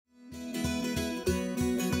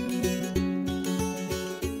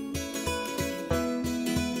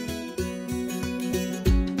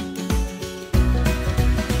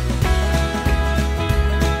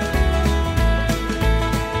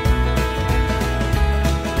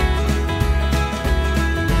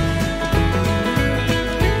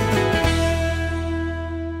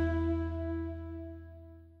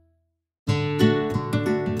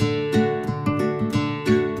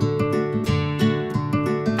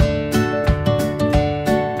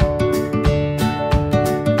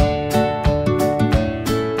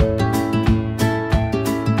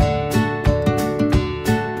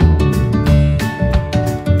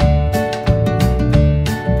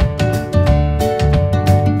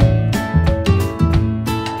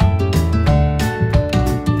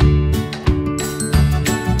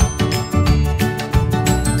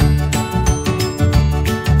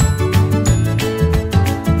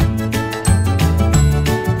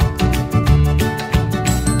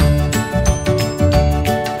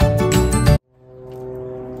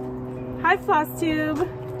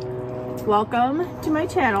Flosstube. Welcome to my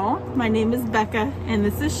channel. My name is Becca and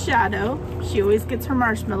this is Shadow. She always gets her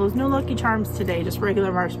marshmallows. No Lucky Charms today, just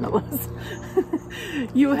regular marshmallows.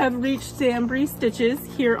 You have reached SamBrie Stitches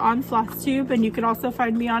here on Flosstube, and you can also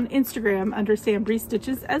find me on Instagram under SamBrie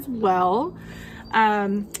Stitches as well.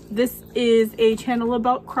 This is a channel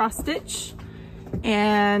about cross stitch,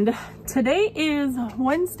 and today is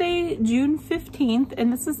Wednesday, June 15th,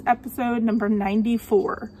 and this is episode number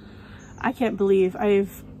 94. I can't believe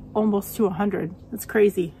I've almost to 100. It's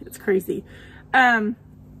crazy. It's crazy. I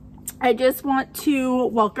just want to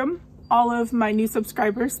welcome all of my new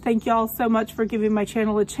subscribers. Thank y'all so much for giving my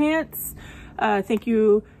channel a chance. Thank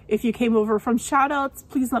you. If you came over from shoutouts,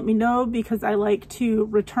 please let me know, because I like to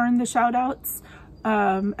return the shoutouts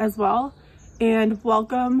as well. And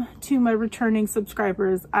welcome to my returning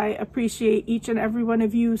subscribers. I appreciate each and every one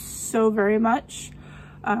of you so very much.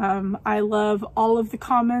 I love all of the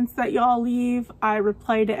comments that y'all leave. I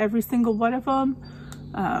reply to every single one of them.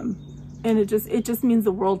 And it just means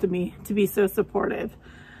the world to me to be so supportive.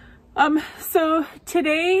 So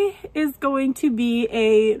today is going to be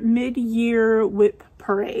a mid-year WIP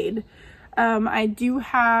parade. I do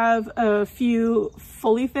have a few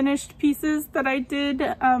fully finished pieces that I did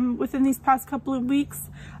within these past couple of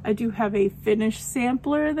weeks. I do have a finished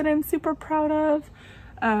sampler that I'm super proud of.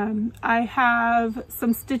 I have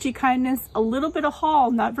some Stitchy Kindness, a little bit of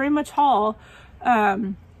haul, not very much haul.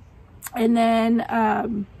 And then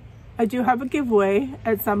I do have a giveaway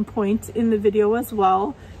at some point in the video as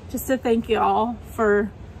well, just to thank y'all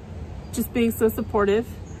for just being so supportive.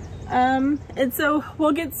 And so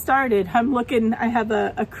we'll get started. I have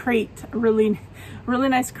a crate, a really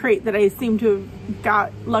nice crate that I seem to have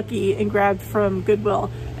got lucky and grabbed from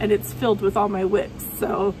Goodwill, and it's filled with all my WIPs.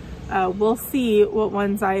 So we'll see what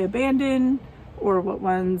ones I abandon or what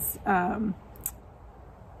ones I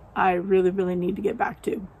really need to get back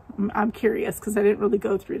to. I'm curious because I didn't really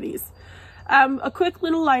go through these. A quick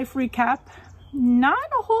little life recap. Not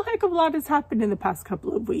a whole heck of a lot has happened in the past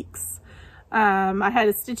couple of weeks. I had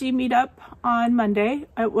a Stitchy meetup on Monday.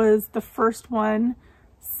 It was the first one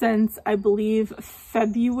since, I believe,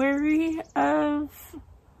 February of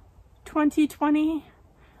 2020.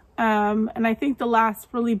 And I think the last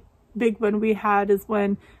really big one we had is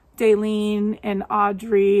when Daylene and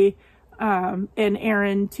Audrey and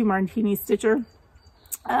Aaron, 2 Martini Stitcher,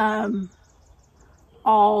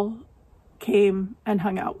 all came and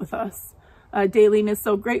hung out with us. Daylene is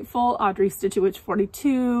so grateful, Audrey Stitchewitch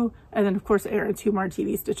 42, and then of course Aaron, 2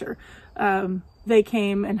 Martini Stitcher. They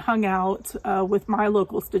came and hung out with my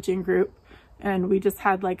local stitching group, and we just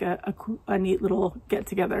had like a neat little get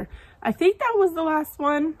together. I think that was the last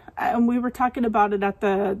one, and we were talking about it at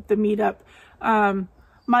the meetup.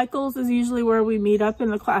 Michael's is usually where we meet up in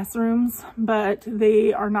the classrooms, but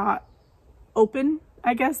they are not open.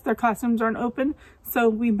 I guess their classrooms aren't open, so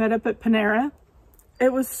we met up at Panera.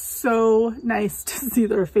 It was so nice to see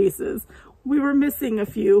their faces. We were missing a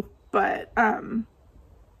few, but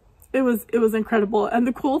it was incredible. And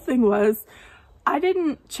the cool thing was, I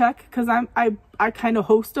didn't check because I kind of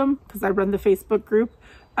host them because I run the Facebook group,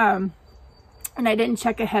 and I didn't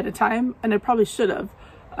check ahead of time, and I probably should have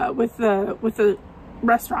with the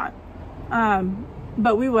restaurant.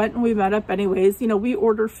 But we went and we met up anyways. You know, we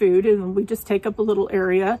order food and we just take up a little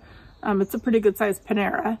area. It's a pretty good sized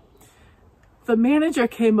Panera. The manager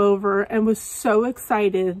came over and was so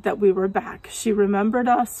excited that we were back. She remembered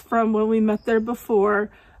us from when we met there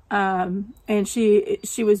before, and she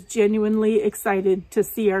was genuinely excited to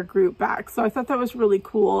see our group back. So I thought that was really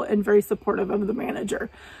cool and very supportive of the manager.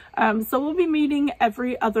 So we'll be meeting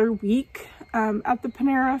every other week at the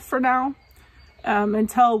Panera for now,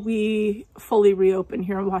 until we fully reopen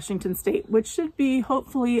here in Washington State, which should be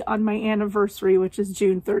hopefully on my anniversary, which is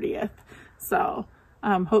June 30th. So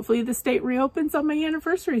hopefully the state reopens on my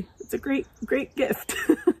anniversary. It's a great gift.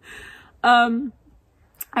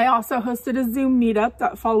 I also hosted a Zoom meetup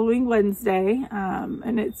that following Wednesday,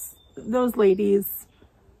 and it's those ladies,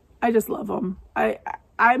 I just love them.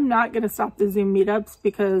 I'm not going to stop the Zoom meetups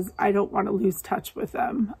because I don't want to lose touch with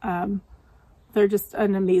them. They're just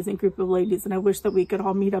an amazing group of ladies, and I wish that we could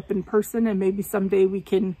all meet up in person, and maybe someday we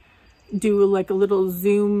can do like a little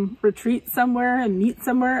Zoom retreat somewhere and meet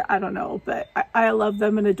somewhere. I don't know, but I love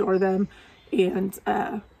them and adore them, and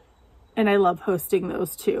I love hosting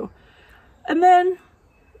those too. And then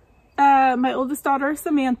my oldest daughter,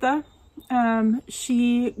 Samantha,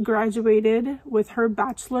 she graduated with her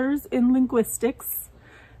bachelor's in linguistics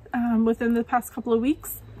within the past couple of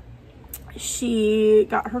weeks. She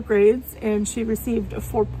got her grades and she received a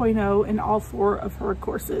 4.0 in all 4 of her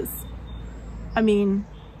courses. I mean,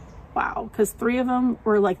 wow, because 3 of them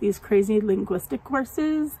were like these crazy linguistic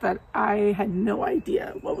courses that I had no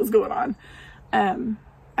idea what was going on.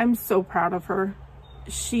 I'm so proud of her.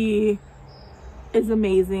 She is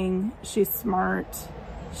amazing. She's smart.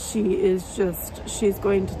 She's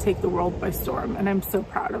going to take the world by storm, and I'm so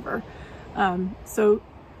proud of her. So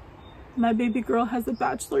my baby girl has a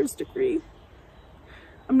bachelor's degree.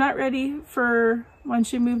 I'm not ready for when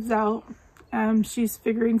she moves out. She's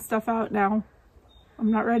figuring stuff out now. I'm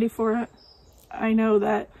not ready for it. I know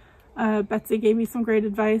that Betsy gave me some great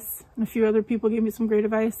advice, and a few other people gave me some great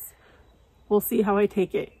advice. We'll see how I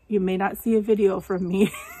take it. You may not see a video from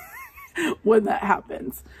me when that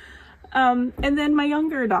happens. And then my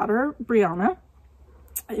younger daughter, Brianna,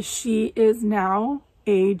 she is now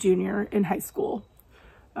a junior in high school.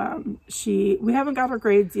 We haven't got her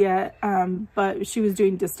grades yet, but she was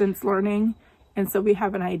doing distance learning. And so we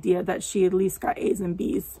have an idea that she at least got A's and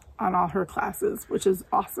B's on all her classes, which is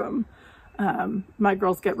awesome. My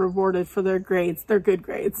girls get rewarded for their grades. They're good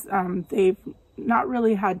grades. They've not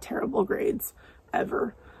really had terrible grades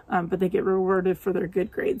ever, but they get rewarded for their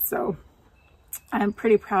good grades. So I'm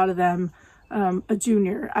pretty proud of them. A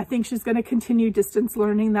junior. I think she's going to continue distance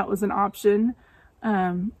learning. That was an option.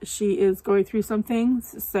 She is going through some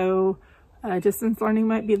things, so distance learning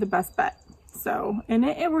might be the best bet. So, and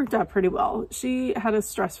it worked out pretty well. She had a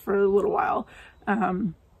stress for a little while,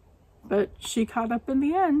 but she caught up in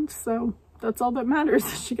the end, so that's all that matters.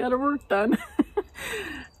 She got her work done.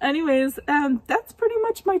 Anyways, that's pretty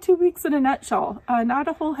much my 2 weeks in a nutshell. Not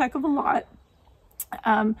a whole heck of a lot.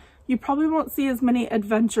 You probably won't see as many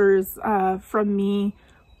adventures from me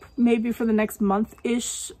maybe for the next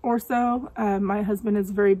month-ish or so. My husband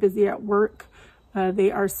is very busy at work.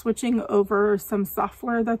 They are switching over some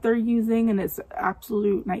software that they're using, and it's an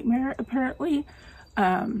absolute nightmare apparently.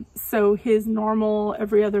 So his normal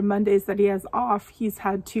every other Mondays that he has off, he's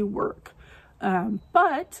had to work.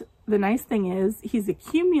 But the nice thing is he's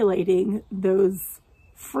accumulating those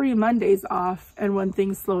free Mondays off, and when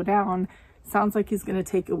things slow down, sounds like he's going to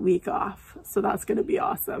take a week off. So that's going to be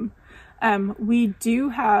awesome. We do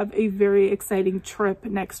have a very exciting trip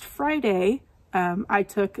next Friday. I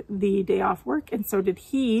took the day off work, and so did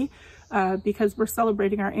he, because we're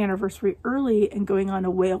celebrating our anniversary early and going on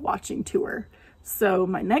a whale watching tour. So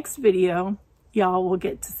my next video, y'all will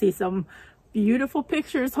get to see some beautiful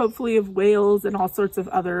pictures, hopefully, of whales and all sorts of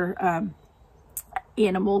other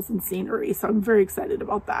animals and scenery. So I'm very excited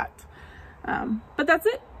about that. But that's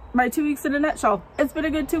it. My 2 weeks in a nutshell. It's been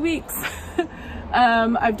a good 2 weeks.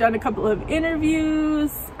 I've done a couple of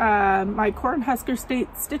interviews. My Cornhusker State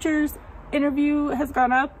Stitchers interview has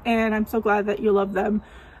gone up, and I'm so glad that you love them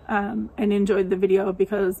and enjoyed the video,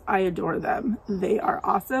 because I adore them. They are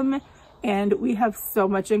awesome, and we have so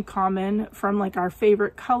much in common, from like our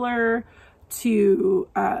favorite color to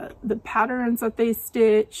the patterns that they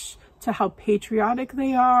stitch to how patriotic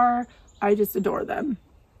they are. I just adore them.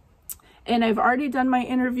 And I've already done my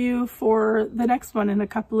interview for the next one in a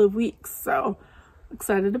couple of weeks, so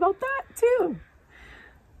excited about that too.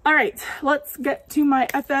 All right, let's get to my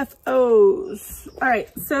FFOs. All right,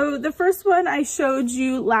 so the first one I showed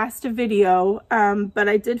you last video, but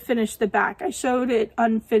I did finish the back. I showed it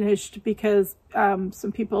unfinished because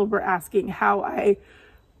some people were asking how I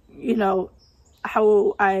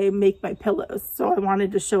make my pillows. So I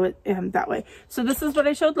wanted to show it that way. So this is what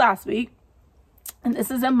I showed last week. And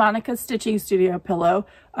this is a Monica Stitching Studio pillow.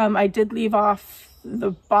 I did leave off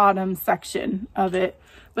the bottom section of it,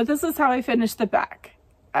 but this is how I finished the back.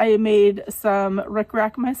 I made some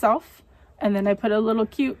rickrack myself, and then I put a little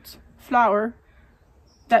cute flower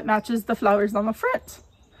that matches the flowers on the front.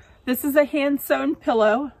 This is a hand sewn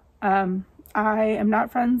pillow. I am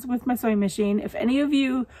not friends with my sewing machine. If any of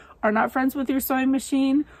you are not friends with your sewing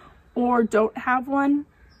machine or don't have one,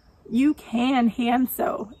 you can hand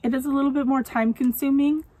sew. It is a little bit more time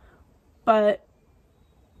consuming, but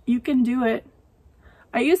you can do it.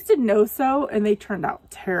 I used to no sew, and they turned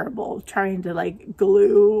out terrible trying to like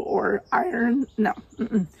glue or iron. No,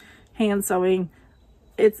 hand sewing.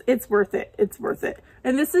 It's worth it. It's worth it.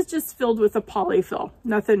 And this is just filled with a polyfill.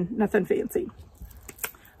 Nothing fancy.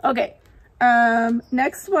 Okay.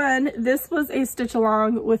 Next one. This was a stitch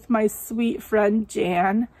along with my sweet friend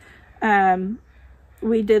Jan.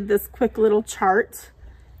 We did this quick little chart,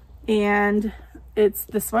 and it's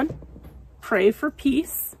this one, Pray for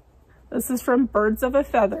Peace. This is from Birds of a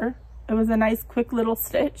Feather. It was a nice quick little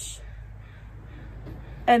stitch.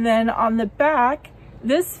 And then on the back,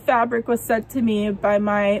 this fabric was sent to me by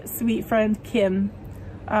my sweet friend Kim.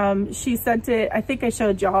 She sent it, I think I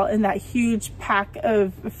showed y'all, in that huge pack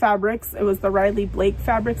of fabrics. It was the Riley Blake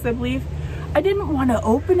fabrics, I believe. I didn't want to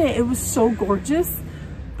open it. It was so gorgeous.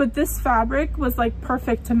 but this fabric was like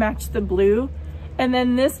perfect to match the blue. And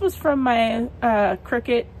then this was from my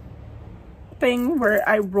Cricut thing where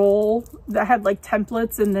I roll, that had like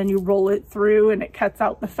templates, and then you roll it through and it cuts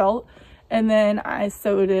out the felt. And then I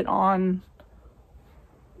sewed it on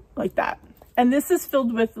like that. And this is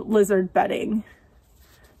filled with lizard bedding.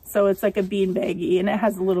 So it's like a bean baggie, and it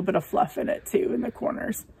has a little bit of fluff in it too in the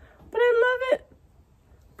corners. But I love it.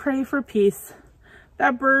 Pray for peace.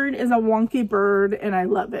 That bird is a wonky bird and I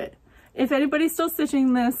love it. If anybody's still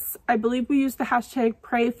stitching this, I believe we used the hashtag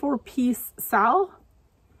 #PrayForPeaceSal,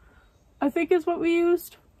 I think is what we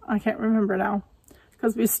used. I can't remember now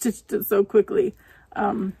because we stitched it so quickly,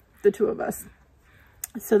 the two of us.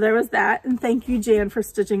 So there was that, and thank you, Jan, for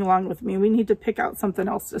stitching along with me. We need to pick out something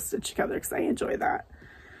else to stitch together because I enjoy that.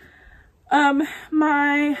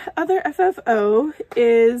 My other FFO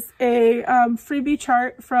is a freebie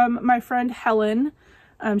chart from my friend Helen.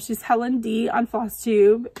 She's Helen D on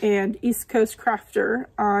Flosstube and East Coast Crafter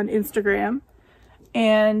on Instagram.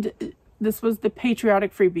 And this was the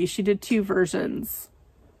Patriotic freebie. She did 2 versions.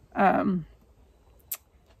 And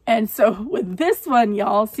so with this one,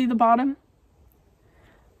 y'all, see the bottom?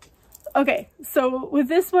 Okay, so with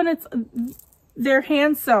this one, they're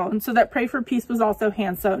hand sewn. So that Pray for Peace was also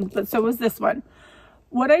hand sewn, but so was this one.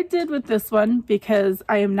 What I did with this one, because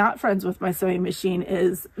I am not friends with my sewing machine,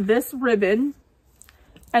 is this ribbon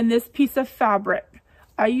and this piece of fabric.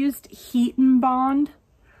 I used heat and bond,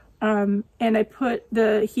 and I put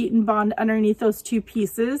the heat and bond underneath those 2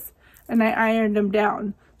 pieces, and I ironed them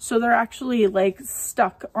down. So they're actually like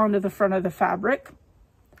stuck onto the front of the fabric.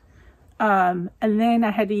 And then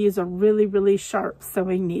I had to use a really, really sharp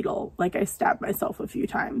sewing needle. Like I stabbed myself a few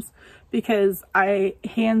times because I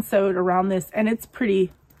hand sewed around this, and it's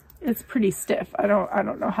pretty stiff. I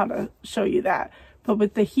don't know how to show you that, but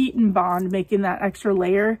with the heat and bond making that extra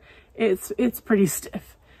layer, it's pretty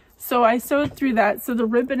stiff. So I sewed through that. So the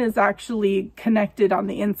ribbon is actually connected on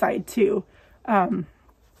the inside too, on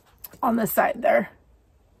the side there.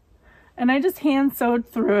 And I just hand sewed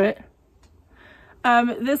through it.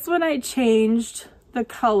 This one I changed the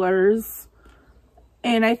colors,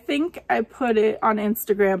 and I think I put it on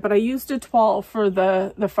Instagram, but I used a toile for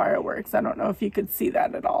the fireworks. I don't know if you could see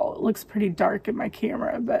that at all. It looks pretty dark in my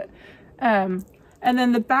camera, but, and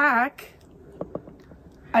then the back,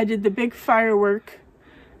 I did the big firework,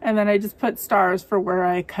 and then I just put stars for where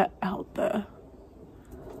I cut out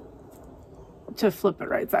to flip it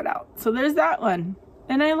right side out. So there's that one,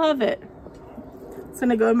 and I love it. It's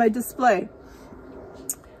gonna go in my display.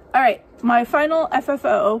 All right, my final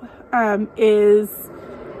FFO is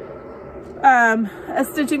a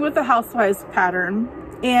stitching with the Housewives pattern.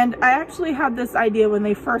 And I actually had this idea when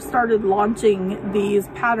they first started launching these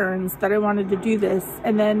patterns that I wanted to do this.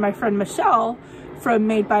 And then my friend Michelle from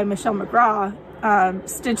Made by Michelle McGraw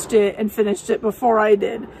stitched it and finished it before I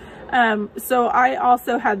did. So I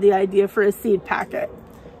also had the idea for a seed packet.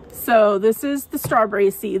 So this is the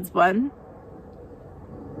strawberry seeds one.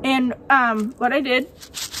 And what I did,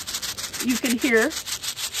 you can hear,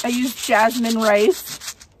 I used jasmine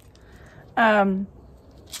rice. And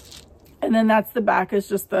then that's the back, is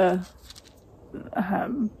just the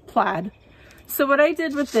plaid. So what I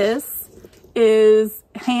did with this is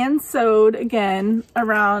hand sewed again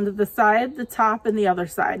around the side, the top, and the other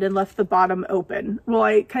side, and left the bottom open. Well,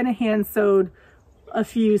 I kind of hand sewed a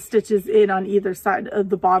few stitches in on either side of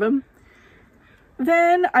the bottom.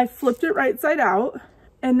 Then I flipped it right side out,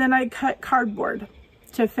 and then I cut cardboard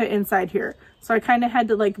to fit inside here. So I kind of had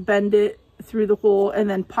to like bend it through the hole and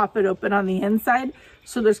then pop it open on the inside.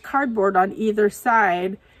 So there's cardboard on either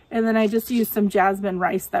side. And then I just used some jasmine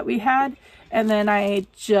rice that we had. And then I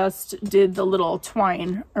just did the little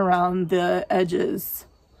twine around the edges.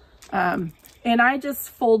 And I just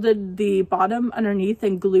folded the bottom underneath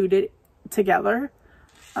and glued it together.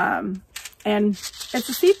 And it's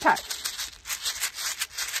a seed pack.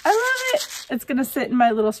 I love it. It's gonna sit in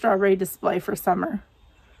my little strawberry display for summer.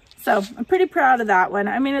 So I'm pretty proud of that one.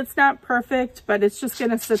 I mean, it's not perfect, but it's just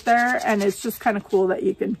gonna sit there, and it's just kind of cool that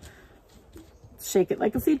you can shake it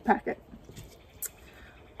like a seed packet.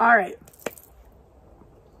 All right,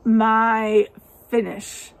 my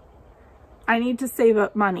finish. I need to save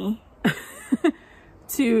up money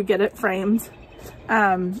to get it framed.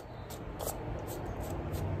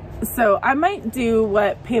 So I might do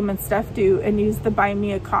what Pam and Steph do and use the Buy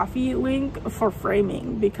Me a Coffee link for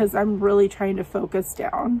framing, because I'm really trying to focus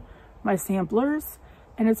down my samplers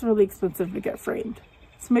and it's really expensive to get framed.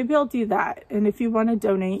 So maybe I'll do that. And if you want to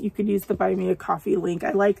donate, you could use the Buy Me a Coffee link.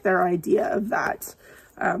 I like their idea of that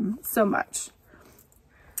so much.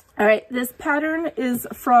 All right, this pattern is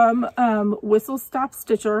from Whistlestop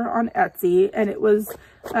Stitcher on Etsy, and it was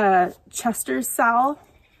Chester's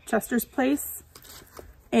Place.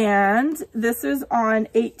 And this is on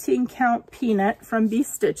 18 count peanut from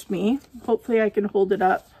BeStitchMe. Hopefully I can hold it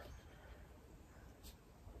up.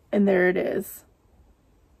 And there it is.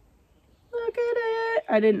 Look at it.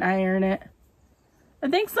 I didn't iron it. I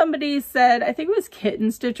think somebody said, I think it was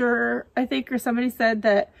Kitten Stitcher, or somebody said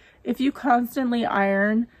that if you constantly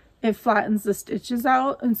iron, it flattens the stitches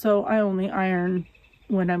out. And so I only iron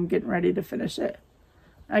when I'm getting ready to finish it.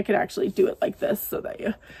 I could actually do it like this so that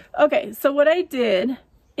you... Okay, so what I did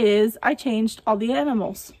is I changed all the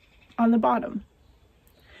animals on the bottom.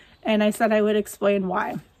 And I said I would explain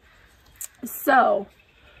why. So,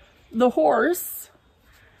 the horse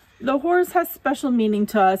has special meaning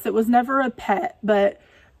to us. It was never a pet, but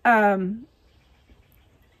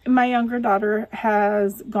my younger daughter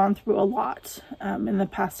has gone through a lot in the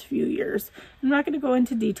past few years. I'm not going to go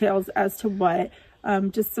into details as to what,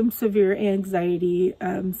 just some severe anxiety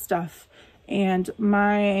stuff. And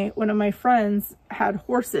one of my friends had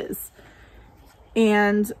horses,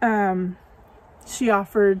 and she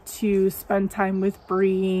offered to spend time with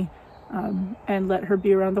Brie and let her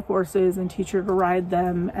be around the horses and teach her to ride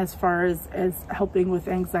them, as far as helping with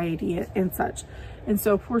anxiety and such. And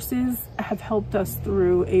so horses have helped us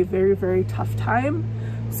through a very, very tough time.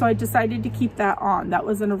 So I decided to keep that on. That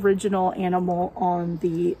was an original animal on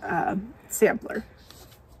the sampler.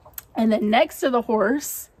 And then next to the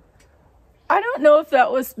horse, I don't know if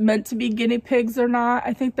that was meant to be guinea pigs or not.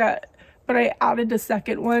 I think that, but I added a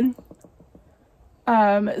second one.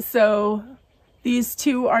 So these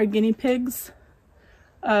two are guinea pigs.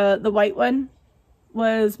 The white one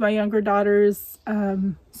was my younger daughter's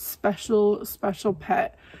special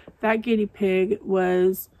pet. That guinea pig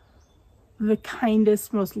was the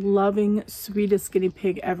kindest, most loving, sweetest guinea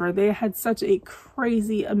pig ever. They had such a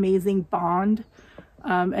crazy, amazing bond.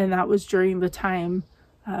 And that was during the time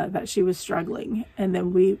that she was struggling. And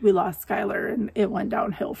then we lost Skylar, and it went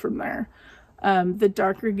downhill from there. The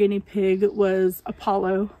darker guinea pig was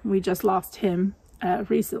Apollo. We just lost him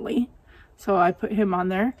recently, so I put him on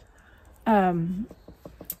there.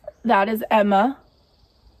 That is Emma.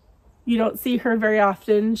 You don't see her very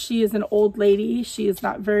often. She is an old lady. She is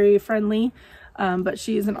not very friendly, but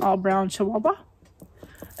she is an all brown Chihuahua.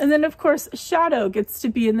 And then of course Shadow gets to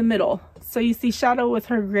be in the middle. So you see Shadow with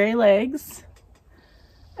her gray legs.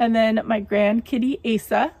 And then my grand kitty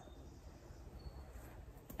Asa.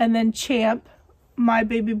 And then Champ, my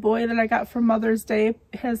baby boy that I got for Mother's Day,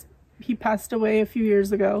 he passed away a few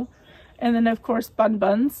years ago. And then of course Bun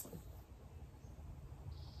Buns.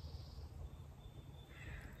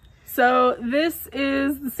 So this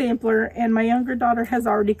is the sampler, and my younger daughter has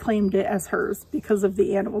already claimed it as hers because of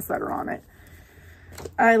the animals that are on it.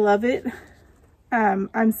 I love it.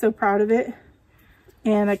 I'm so proud of it,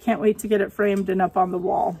 and I can't wait to get it framed and up on the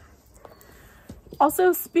wall.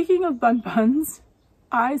 Also, speaking of Bun Buns,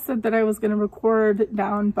 I said that I was going to record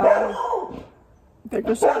down by, there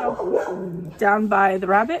goes Shadow, down by the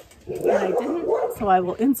rabbit, and I didn't, so I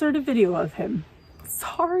will insert a video of him.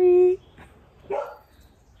 Sorry.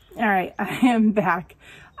 All right, I am back.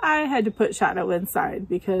 I had to put Shadow inside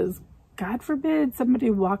because God forbid somebody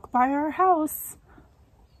walk by our house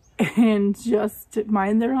and just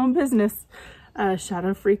mind their own business.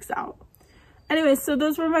 Shadow freaks out. Anyway, so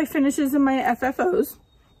those were my finishes and my FFOs.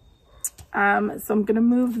 So I'm gonna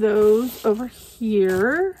move those over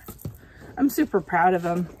here. I'm super proud of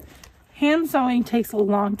them. Hand sewing takes a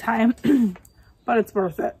long time, but it's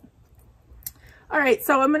worth it. All right,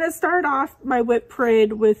 so I'm gonna start off my WIP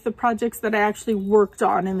parade with the projects that I actually worked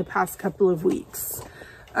on in the past couple of weeks.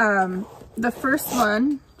 The first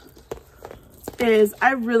one is,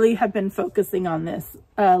 I really have been focusing on this,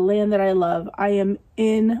 Land That I Love. I am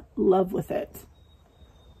in love with it.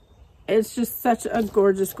 It's just such a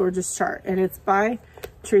gorgeous, gorgeous chart, and it's by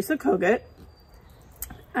Teresa Kogut.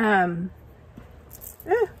 I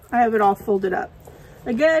have it all folded up.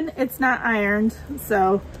 Again, it's not ironed,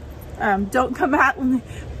 so don't come at me.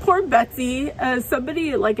 Poor Betsy,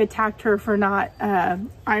 somebody like attacked her for not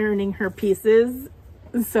ironing her pieces.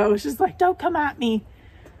 So she's like, don't come at me.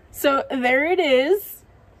 So there it is.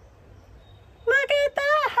 Look at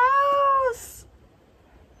that house.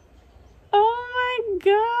 Oh my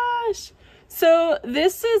gosh. So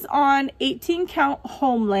this is on 18 count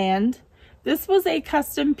Homeland. This was a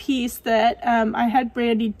custom piece that I had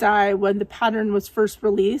Brandy dye when the pattern was first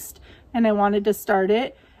released, and I wanted to start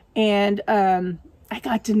it. And I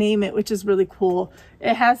got to name it, which is really cool.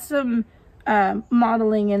 It has some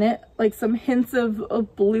modeling in it, like some hints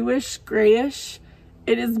of bluish grayish.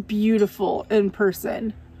 It is beautiful in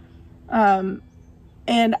person.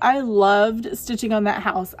 And I loved stitching on that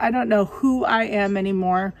house. I don't know who I am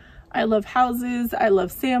anymore. I love houses. I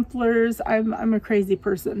love samplers. I'm a crazy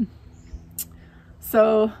person.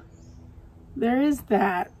 So there is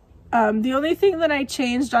that. The only thing that I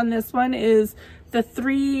changed on this one is the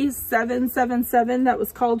 3777 that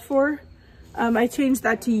was called for. I changed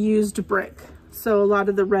that to used brick. So a lot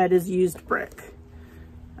of the red is used brick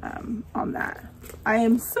on that. I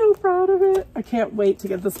am so proud of it. I can't wait to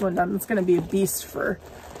get this one done. It's going to be a beast for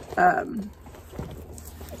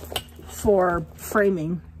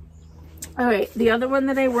framing. All right, the other one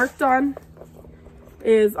that I worked on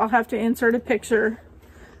is, I'll have to insert a picture.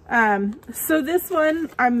 So this one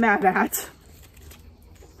I'm mad at.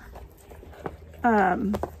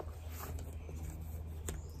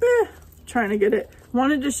 Trying to get it.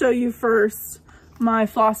 Wanted to show you first my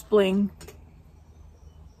floss bling.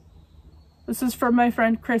 This is from my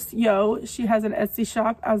friend Chris Yo. She has an Etsy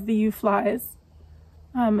shop as the Yoo Flies.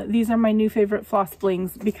 These are my new favorite floss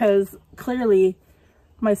blings because clearly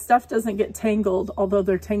my stuff doesn't get tangled, although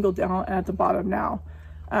they're tangled down at the bottom now.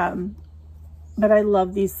 But I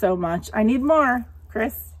love these so much. I need more,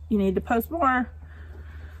 Chris. You need to post more.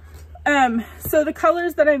 So the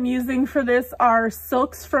colors that I'm using for this are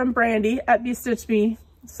silks from Brandy at BeStitchMe.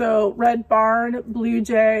 So Red Barn, Blue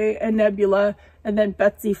Jay, and Nebula, and then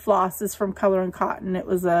Betsy Floss is from Color and Cotton. It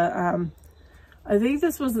was a, I think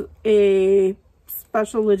this was a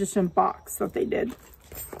special edition box that they did.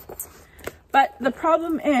 But the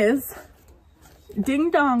problem is,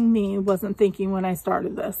 ding dong me wasn't thinking when I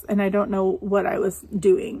started this, and I don't know what I was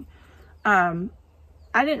doing.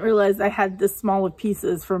 I didn't realize I had this small of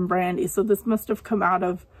pieces from Brandy, so this must have come out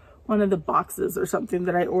of one of the boxes or something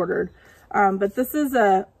that I ordered. But this is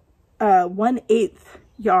a 1/8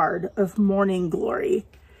 yard of Morning Glory.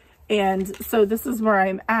 And so this is where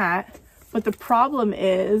I'm at. But the problem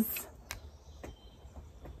is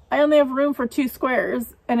I only have room for 2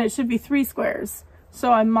 squares and it should be 3 squares.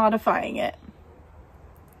 So I'm modifying it.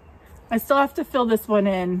 I still have to fill this one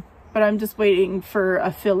in, but I'm just waiting for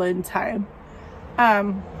a fill-in time.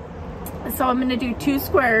 So I'm going to do 2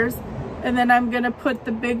 squares, and then I'm going to put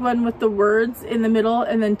the big one with the words in the middle,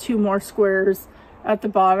 and then 2 more squares at the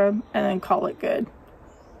bottom, and then call it good.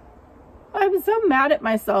 I'm so mad at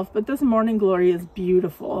myself, but this Morning Glory is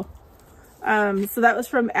beautiful. So that was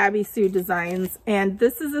from Abbie Sue Designs, and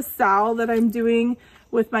this is a sal that I'm doing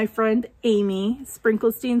with my friend Amy,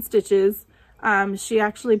 Sprinklestein Stitches. She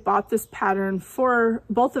actually bought this pattern for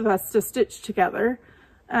both of us to stitch together.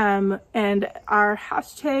 And our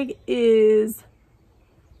hashtag is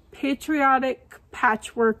Patriotic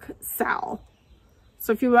Patchwork Sal.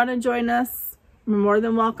 So if you want to join us, you're more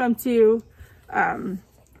than welcome to.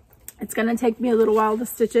 It's going to take me a little while to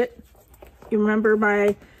stitch it. You remember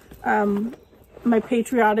my my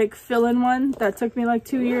Patriotic fill-in one? That took me like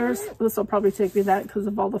 2 years. This will probably take me that because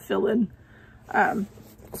of all the fill-in.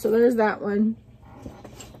 So there's that one.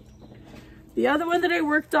 The other one that I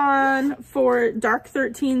worked on for Dark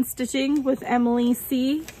 13 Stitching with Emily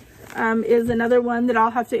C. Is another one that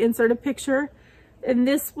I'll have to insert a picture. And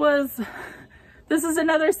this is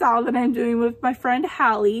another sal that I'm doing with my friend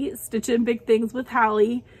Hallie, Stitching Big Things with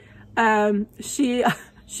Hallie. She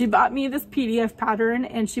bought me this PDF pattern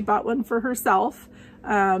and she bought one for herself.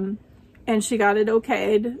 And she got it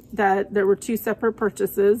okayed that there were 2 separate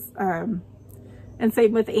purchases. And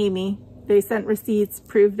same with Amy. They sent receipts,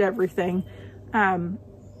 proved everything.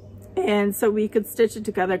 And so we could stitch it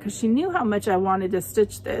together because she knew how much I wanted to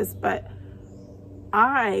stitch this, but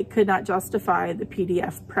I could not justify the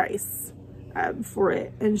PDF price for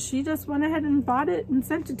it. And she just went ahead and bought it and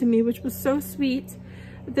sent it to me, which was so sweet.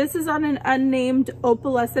 This is on an unnamed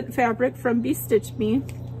opalescent fabric from BeStitchMe.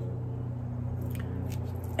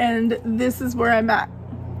 And this is where I'm at.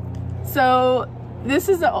 So this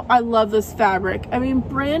is, I love this fabric. I mean,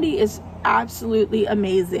 Brandy is absolutely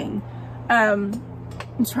amazing. I'm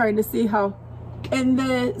trying to see how, and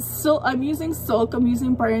the silk, I'm using silk. I'm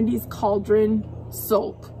using Brandy's Cauldron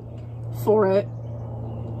silk for it.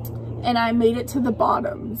 And I made it to the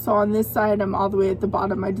bottom. So on this side, I'm all the way at the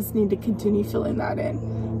bottom. I just need to continue filling that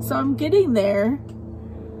in. So I'm getting there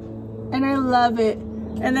and I love it.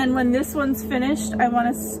 And then when this one's finished,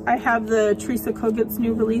 I have the Teresa Kogut's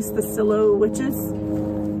new release, the Silo Witches.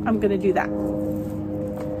 I'm gonna do that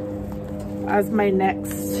as my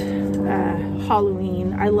next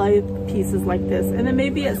Halloween. I like pieces like this. And then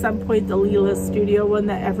maybe at some point the Leela Studio one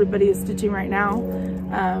that everybody is stitching right now.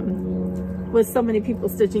 With so many people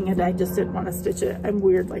stitching it, I just didn't want to stitch it. I'm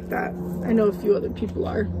weird like that. I know a few other people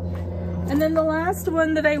are. And then the last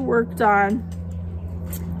one that I worked on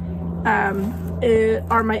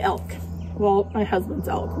are my elk. Well, my husband's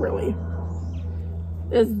elk, really.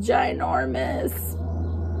 This ginormous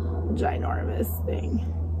thing.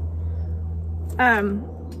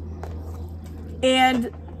 And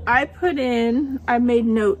I made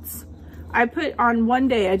notes. I put on one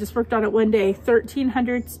day, I just worked on it one day,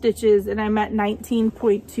 1,300 stitches, and I'm at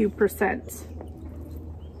 19.2%.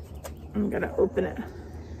 I'm gonna open it.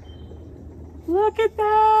 Look at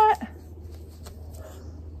that.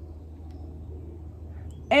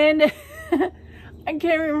 And I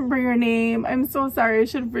can't remember your name. I'm so sorry, I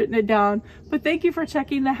should have written it down. But thank you for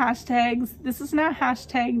checking the hashtags. This is now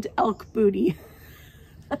hashtagged elk booty.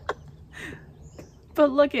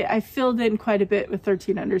 But look, I filled in quite a bit with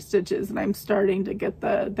 1,300 stitches, and I'm starting to get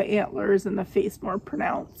the antlers and the face more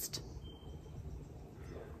pronounced.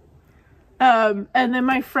 And then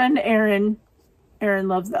my friend Aaron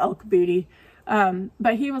loves the elk booty.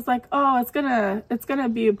 But he was like, oh, it's gonna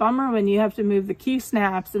be a bummer when you have to move the key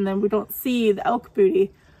snaps and then we don't see the elk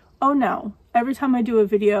booty. Oh no, every time I do a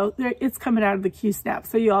video, it's coming out of the key snap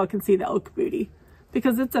so you all can see the elk booty,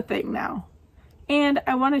 because it's a thing now. And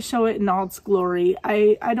I want to show it in all its glory.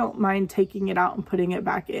 I don't mind taking it out and putting it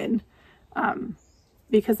back in,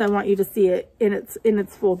 because I want you to see it in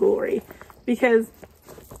its full glory. Because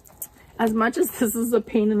as much as this is a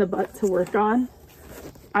pain in the butt to work on,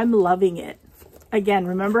 I'm loving it. Again,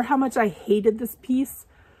 remember how much I hated this piece?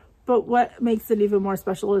 But what makes it even more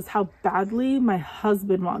special is how badly my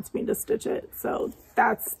husband wants me to stitch it. So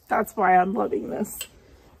that's why I'm loving this.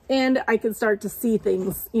 And I can start to see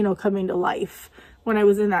things, you know, coming to life. When I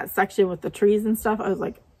was in that section with the trees and stuff, I was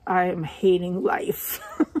like, I am hating life.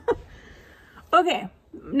 Okay,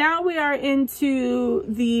 now we are into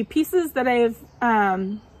the pieces that I've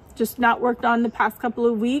just not worked on the past couple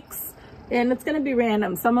of weeks. And it's going to be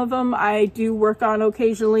random. Some of them I do work on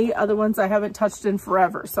occasionally. Other ones I haven't touched in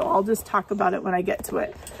forever. So I'll just talk about it when I get to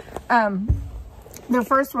it. The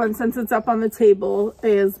first one, since it's up on the table,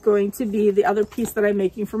 is going to be the other piece that I'm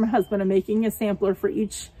making for my husband. I'm making a sampler for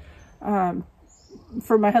each,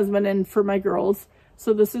 for my husband and for my girls.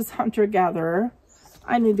 So this is Hunter Gatherer.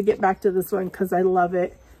 I need to get back to this one because I love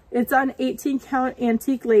it. It's on 18 count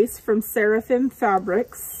antique lace from Seraphim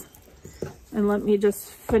Fabrics. And let me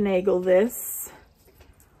just finagle this.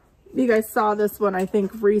 You guys saw this one, I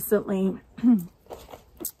think, recently.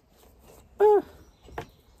 I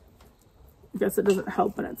guess it doesn't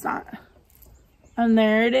help when it's not. And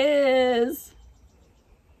there it is.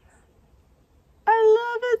 I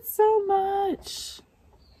love it so much.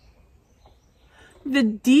 The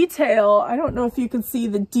detail, I don't know if you can see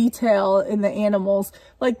the detail in the animals.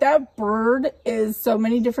 Like, that bird is so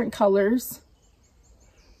many different colors.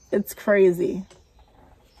 It's crazy.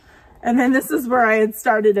 And then this is where I had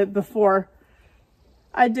started it before.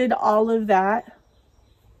 I did all of that.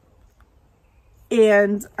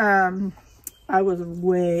 And I was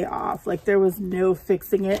way off. Like, there was no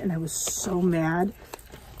fixing it, and I was so mad.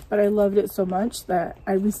 But I loved it so much that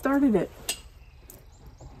I restarted it.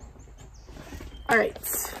 All right.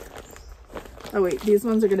 Oh wait, these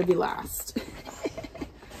ones are gonna be last.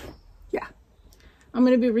 Yeah. I'm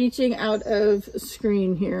gonna be reaching out of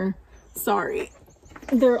screen here. Sorry.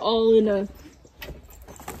 They're all in a,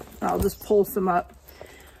 I'll just pull some up.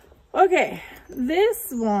 Okay, this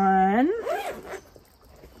one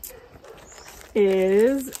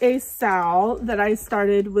is a Sal that I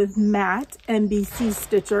started with Matt, MBC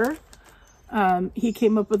Stitcher. He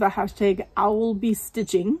came up with a hashtag I'll be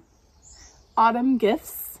stitching. Autumn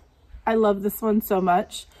Gifts. I love this one so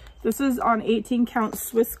much. This is on 18 count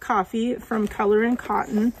Swiss Coffee from Color and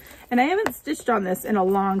Cotton. And I haven't stitched on this in a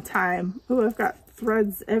long time. Ooh, I've got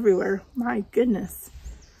threads everywhere. My goodness.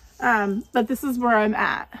 But this is where I'm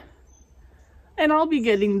at. And I'll be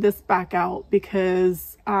getting this back out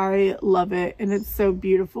because I love it and it's so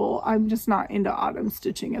beautiful. I'm just not into autumn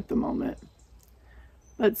stitching at the moment,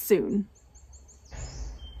 but soon.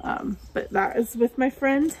 But that is with my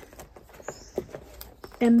friend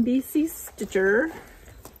MBC Stitcher,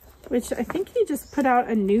 which I think he just put out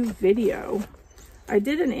a new video. I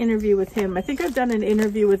did an interview with him. I think I've done an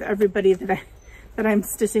interview with everybody that I'm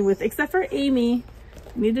stitching with, except for Amy.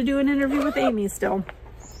 I need to do an interview with Amy still.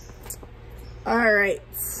 All right,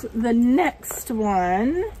 the next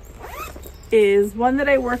one is one that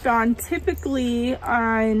I work on typically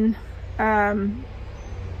on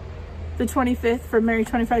the 25th for Merry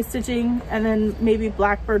 25 Stitching, and then maybe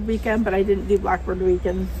Blackbird weekend, but I didn't do Blackbird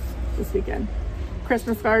weekend this weekend.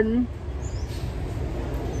 Christmas Garden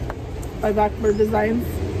by Blackbird Designs.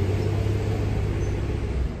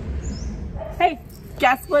 Hey,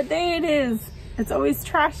 guess what day it is? It's always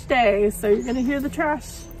trash day, so you're gonna hear the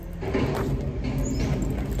trash.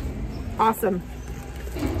 Awesome.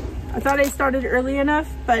 I thought I started early enough,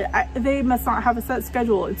 but they must not have a set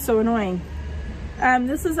schedule. It's so annoying.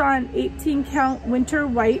 This is on 18 count winter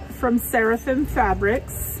white from Seraphim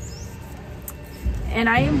Fabrics. And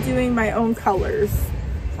I am doing my own colors.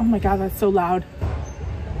 Oh my God, that's so loud.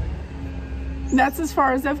 That's as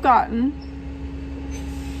far as I've gotten.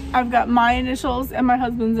 I've got my initials and my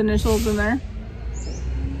husband's initials in there.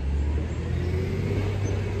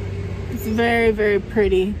 It's very, very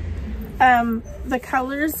pretty. The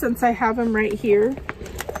colors, since I have them right here.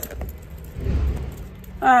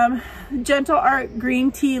 Gentle Art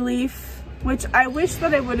Green Tea Leaf, which I wish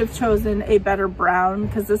that I would have chosen a better brown,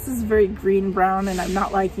 because this is very green brown and I'm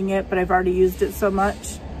not liking it, but I've already used it so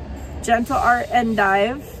much. Gentle Art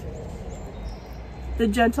Endive, the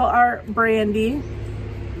Gentle Art Brandy,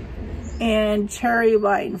 and Cherry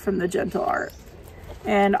Wine from the Gentle Art.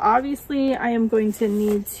 And obviously I am going to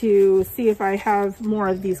need to see if I have more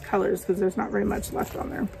of these colors, because there's not very much left on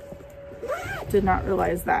there. Did not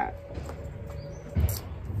realize that.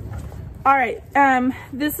 All right,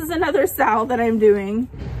 this is another sal that I'm doing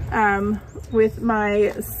with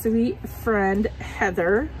my sweet friend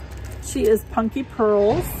Heather. She is Punky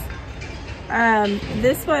Purls.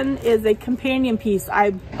 This one is a companion piece.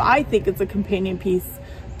 I think it's a companion piece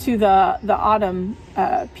to the autumn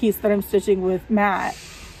piece that I'm stitching with Matt.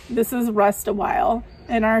 This is Rest a While,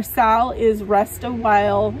 and our sal is Rest a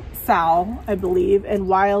While Sal, I believe, and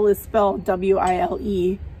While is spelled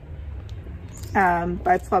W-I-L-E.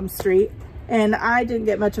 By Plum Street. And I didn't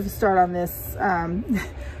get much of a start on this.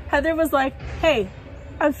 Heather was like, hey,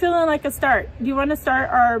 I'm feeling like a start. Do you want to start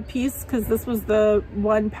our piece? Because this was the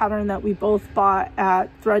one pattern that we both bought at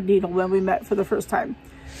Threadneedle when we met for the first time.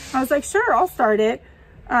 I was like, sure, I'll start it.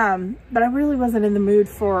 But I really wasn't in the mood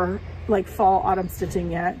for like fall autumn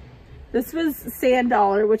stitching yet. This was Sand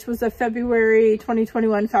Dollar, which was a February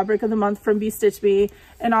 2021 fabric of the month from BeStitchMe.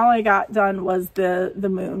 And all I got done was the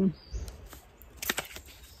moon.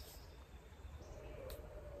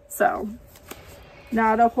 So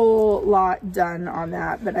not a whole lot done on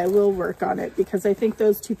that, but I will work on it because I think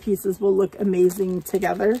those two pieces will look amazing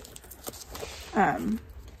together.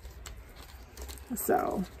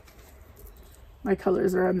 So my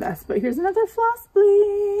colors are a mess, but here's another floss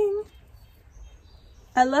bling.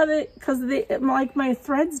 I love it because like my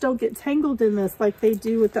threads don't get tangled in this like they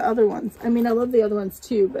do with the other ones. I mean, I love the other ones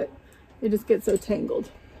too, but they just get so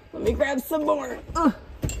tangled. Let me grab some more. Ugh.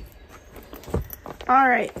 All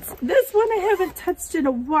right, this one I haven't touched in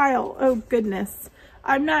a while. Oh goodness.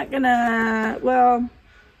 I'm not gonna, well,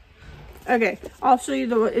 okay, I'll show you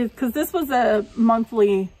because this was a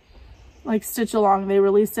monthly like stitch along. They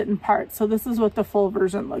released it in parts. So this is what the full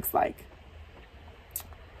version looks like.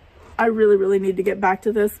 I really, really need to get back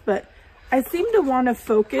to this, but I seem to want to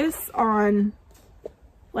focus on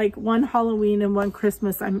like one Halloween and one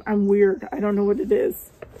Christmas. I'm weird. I don't know what it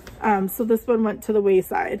is. So this one went to the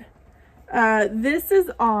wayside. This is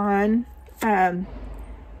on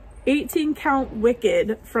 18 count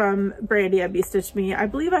Wicked from Brandy at BeStitchMe. I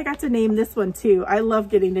believe I got to name this one too. I love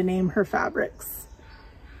getting to name her fabrics.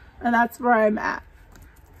 And that's where I'm at.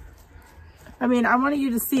 I mean, I wanted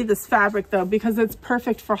you to see this fabric though, because it's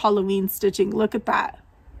perfect for Halloween stitching. Look at that.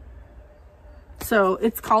 So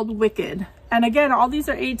it's called Wicked. And again, all these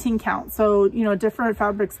are 18 count. So, you know, different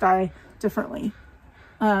fabrics dye differently.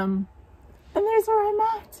 And there's where I'm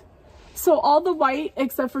at. So all the white,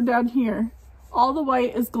 except for down here, all the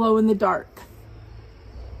white is glow in the dark.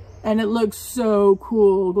 And it looks so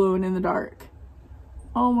cool glowing in the dark.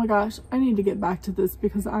 Oh my gosh, I need to get back to this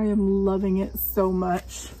because I am loving it so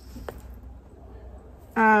much.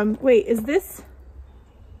 Wait, is this?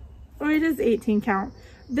 Oh, it is 18 count.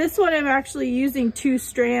 This one I'm actually using 2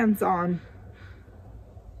 strands on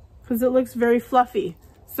because it looks very fluffy.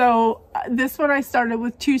 So this one I started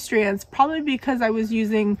with 2 strands, probably because I was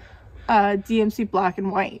using DMC black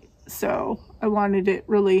and white. So I wanted it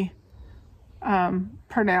really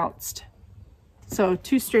pronounced. So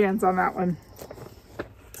 2 strands on that one.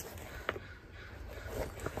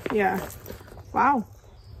 Yeah. Wow.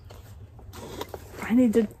 I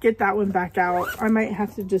need to get that one back out. I might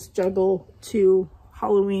have to just juggle 2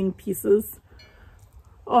 Halloween pieces.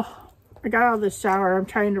 Oh, I got out of the shower. I'm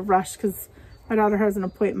trying to rush because my daughter has an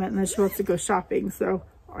appointment and then she wants to go shopping. So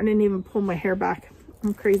I didn't even pull my hair back.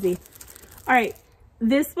 I'm crazy. All right.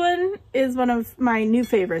 This one is one of my new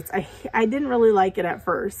favorites. I didn't really like it at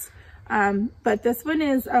first. But this one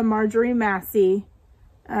is a Marjorie Massey.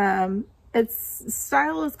 Its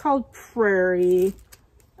style is called Prairie.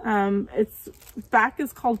 Its back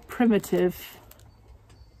is called Primitive.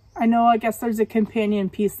 I know, I guess there's a companion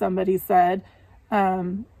piece somebody said.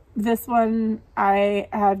 This one I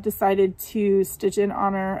have decided to stitch in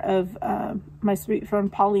honor of my sweet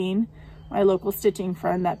friend Pauline, my local stitching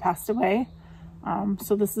friend that passed away.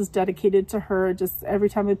 So this is dedicated to her. Just every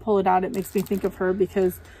time we pull it out, it makes me think of her,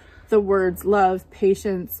 because the words love,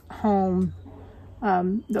 patience, home,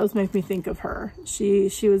 those make me think of her. She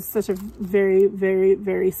was such a very, very,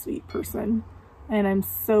 very sweet person, and I'm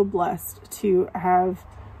so blessed to have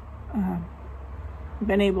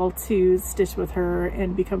been able to stitch with her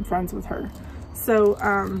and become friends with her. So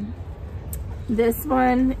this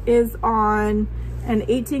one is on an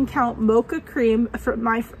 18 count mocha cream from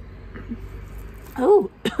my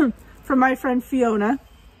from my friend Fiona.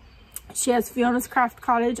 She has Fiona's Craft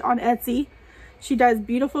Cottage on Etsy. She does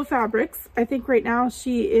beautiful fabrics. I think right now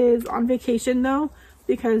she is on vacation though,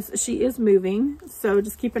 because she is moving, so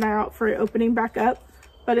just keep an eye out for it opening back up.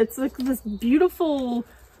 But it's like this beautiful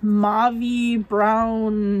mauve-y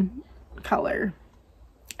brown color,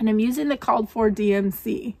 and I'm using the called for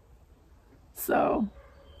DMC. So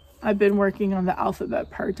I've been working on the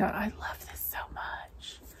alphabet part down. I love this so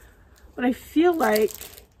much, but I feel like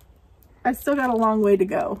I still got a long way to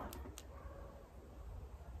go.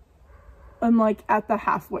 I'm like at the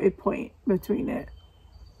halfway point between it.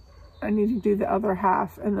 I need to do the other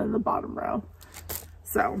half and then the bottom row.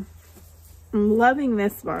 So I'm loving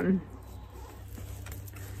this one.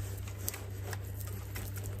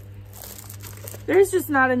 There's just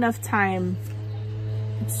not enough time,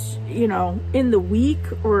 you know, in the week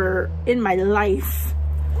or in my life.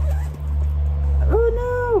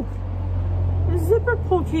 Oh no, the zipper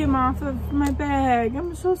pull came off of my bag.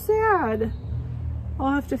 I'm so sad.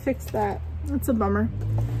 I'll have to fix that. That's a bummer.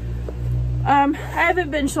 I haven't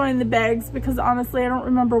been showing the bags because honestly I don't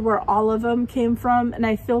remember where all of them came from, and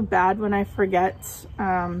I feel bad when I forget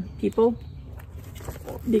people,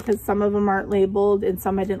 because some of them aren't labeled and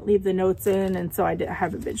some I didn't leave the notes in, and so I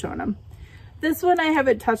haven't been showing them. This one I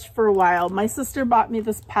haven't touched for a while. My sister bought me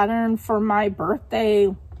this pattern for my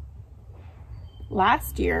birthday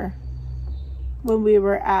last year when we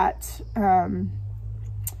were at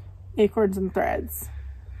Acorns and Threads.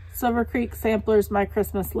 Silver Creek Samplers, my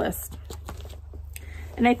Christmas list.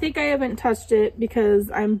 And I think I haven't touched it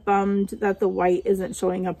because I'm bummed that the white isn't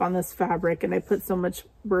showing up on this fabric, and I put so much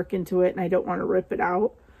work into it and I don't want to rip it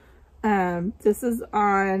out. This is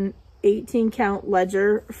on 18 count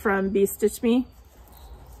ledger from BeStitchMe.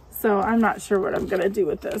 So I'm not sure what I'm going to do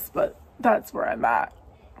with this, but that's where I'm at.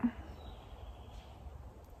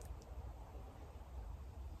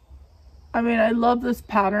 I mean, I love this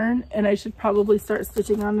pattern and I should probably start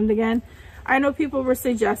stitching on it again. I know people were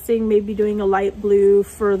suggesting maybe doing a light blue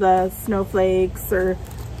for the snowflakes, or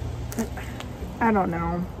I don't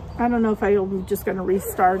know. I don't know if I'm just going to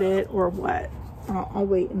restart it or what. I'll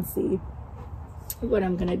wait and see what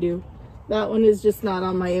I'm going to do. That one is just not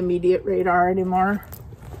on my immediate radar anymore.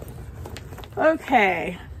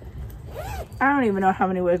 Okay. I don't even know how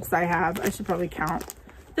many wigs I have. I should probably count.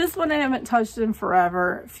 This one I haven't touched in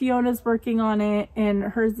forever. Fiona's working on it and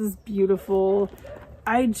hers is beautiful.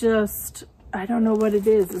 I don't know what it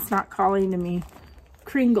is. It's not calling to me.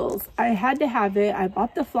 Kringles. I had to have it. I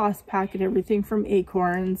bought the floss pack and everything from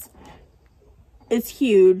Acorns. It's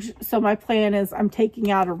huge. So my plan is I'm taking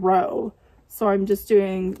out a row. So I'm just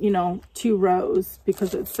doing, you know, 2 rows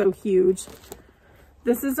because it's so huge.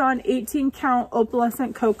 This is on 18 count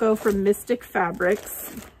opalescent cocoa from Mystic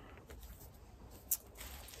Fabrics.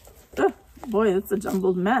 Oh, boy, that's a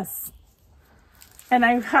jumbled mess. And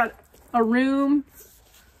I got a room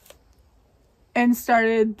and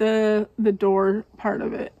started the door part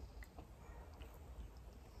of it.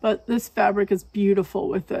 But this fabric is beautiful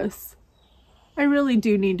with this. I really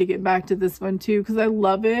do need to get back to this one too because I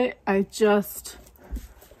love it. It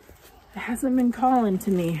hasn't been calling to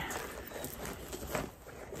me.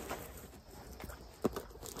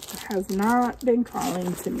 It has not been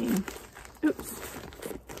calling to me. Oops.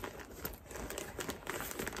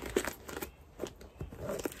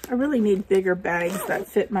 I really need bigger bags that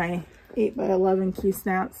fit my 8x11 key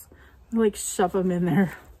snaps. I like shove them in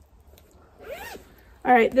there.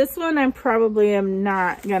 All right, this one I probably am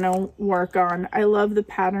not gonna work on. I love the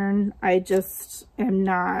pattern. I just am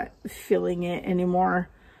not feeling it anymore.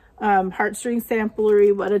 Heartstring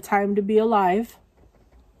Samplery, What a Time to Be Alive.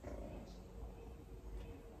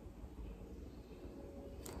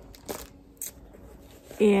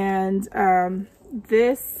 And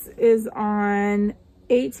this is on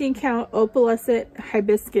 18 count opalescent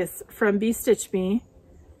hibiscus from BeStitchMe,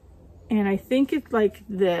 and I think it's like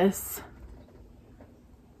this.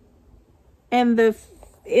 And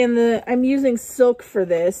I'm using silk for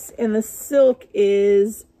this, and the silk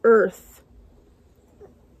is earth.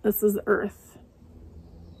 This is earth.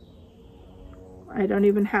 I don't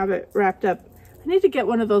even have it wrapped up. I need to get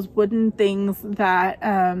one of those wooden things that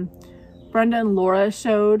Brenda and Laura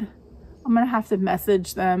showed. I'm gonna have to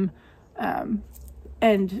message them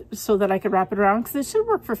and so that I could wrap it around, because it should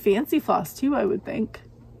work for fancy floss too, I would think.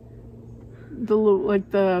 The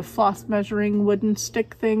like the floss measuring wooden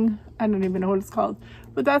stick thing. I don't even know what it's called,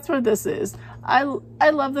 but that's what this is. I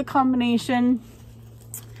love the combination.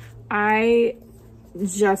 I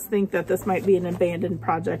just think that this might be an abandoned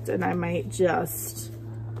project, and I might just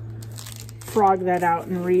frog that out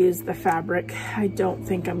and reuse the fabric. I don't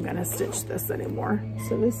think I'm gonna stitch this anymore.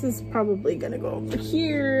 So this is probably gonna go over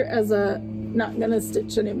here as a not gonna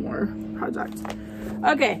stitch anymore project.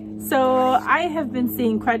 Okay, so I have been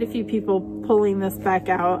seeing quite a few people pulling this back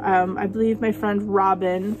out. I believe my friend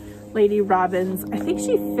Robin, Lady Robbins, I think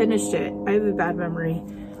she finished it. I have a bad memory.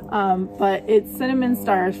 But it's Cinnamon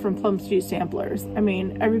Stars from Plum Street Samplers. I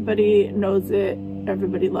mean, everybody knows it.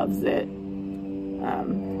 Everybody loves it.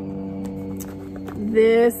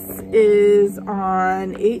 This is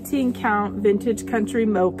on 18 count vintage country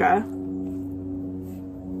mocha.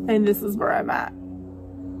 And this is where I'm at.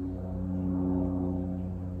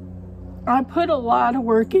 I put a lot of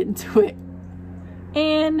work into it.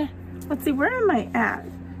 And let's see, where am I at?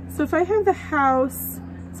 So if I have the house,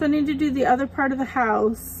 so I need to do the other part of the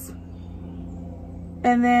house.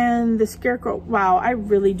 And then the scarecrow. Wow, I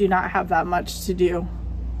really do not have that much to do.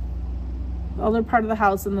 The other part of the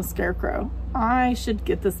house and the scarecrow. I should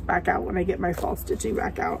get this back out when I get my fall stitching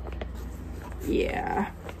back out.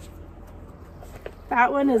 Yeah.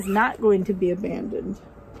 That one is not going to be abandoned.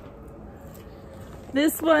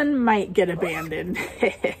 This one might get abandoned.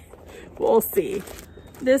 We'll see.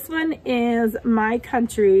 This one is My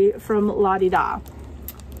Country from La Di Da.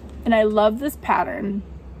 And I love this pattern.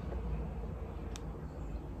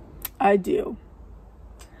 I do.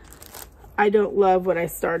 I don't love what I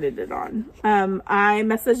started it on. I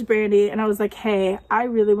messaged Brandy and I was like, hey, I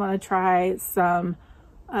really want to try some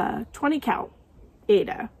 20 count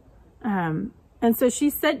Aida. And so she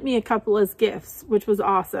sent me a couple as gifts, which was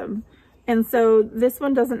awesome. And so this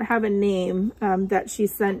one doesn't have a name that she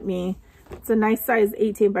sent me. It's a nice size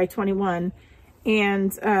 18 by 21.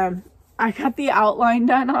 And I got the outline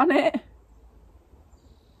done on it.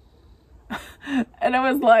 And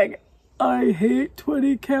I was like, I hate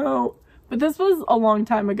 20 count. But this was a long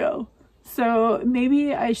time ago. So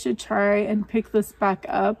maybe I should try and pick this back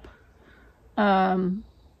up and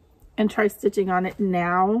try stitching on it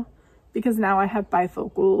now. Because now I have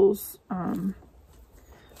bifocals.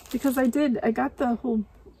 Because I got the whole,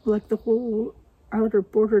 like the whole outer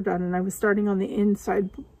border done, and I was starting on the inside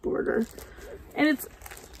border. And it's,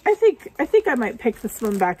 I think I might pick this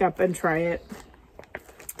one back up and try it.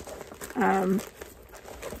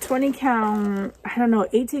 20 count, I don't know,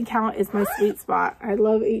 18 count is my sweet spot. I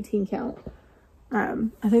love 18 count. I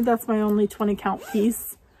think that's my only 20 count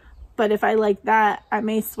piece. But if I like that, I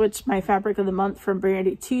may switch my fabric of the month from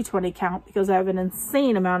Brandy to 20 count because I have an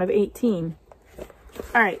insane amount of 18.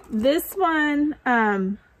 All right, this one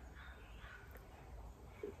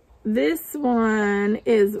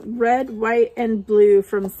is red, white, and blue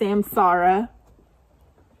from Samsara.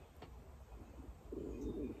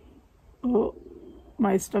 Oh,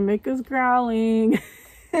 my stomach is growling.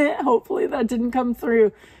 Hopefully that didn't come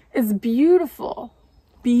through. It's beautiful,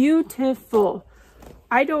 beautiful.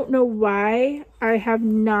 I don't know why I have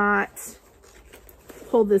not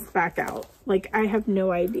pulled this back out. Like, I have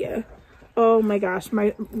no idea. Oh my gosh,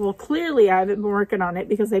 well, clearly I haven't been working on it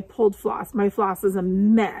because I pulled floss. My floss is a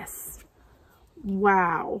mess.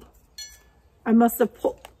 Wow. I must have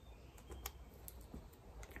pulled.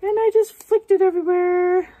 And I just flicked it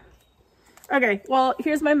everywhere. Okay, well,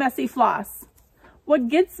 here's my messy floss. What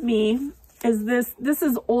gets me is this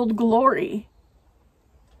is Old Glory.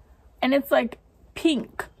 And it's like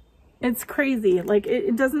pink. It's crazy. Like,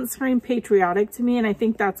 it doesn't scream patriotic to me, and I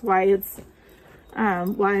think that's why it's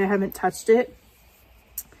why I haven't touched it.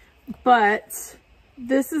 But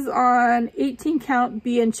this is on 18 count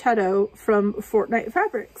Bianchetto from Fortnite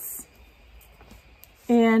Fabrics.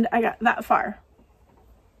 And I got that far.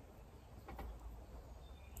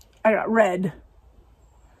 I got red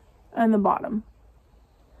on the bottom.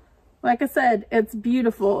 Like I said, it's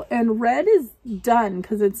beautiful. And red is done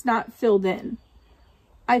because it's not filled in.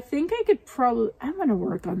 I think I could probably, I'm going to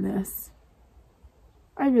work on this.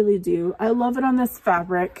 I really do. I love it on this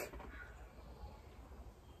fabric.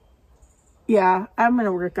 Yeah, I'm going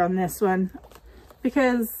to work on this one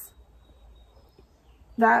because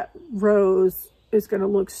that rose is going to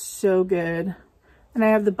look so good. And I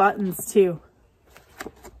have the buttons too.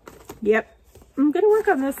 Yep. I'm going to work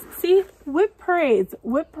on this. See, WIP parades.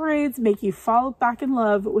 WIP parades make you fall back in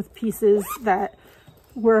love with pieces that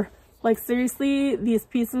were like, seriously, these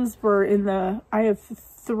pieces were in the, I have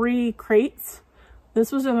 3 crates.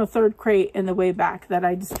 This was in the 3rd crate in the way back that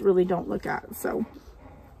I just really don't look at. So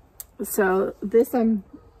this I'm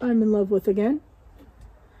in love with again.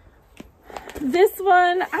 This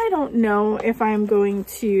one, I don't know if I'm going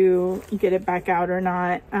to get it back out or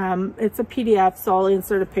not. It's a PDF, so I'll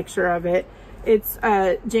insert a picture of it. It's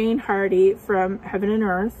Jane Hardy from Heaven and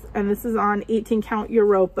Earth, and this is on 18 count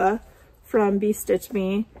Europa from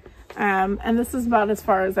BeStitchMe. And this is about as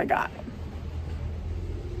far as I got.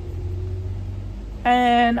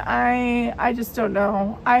 And I just don't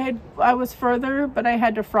know. I was further, but I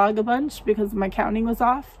had to frog a bunch because my counting was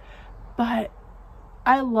off. But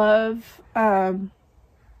I love,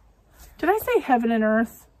 did I say Heaven and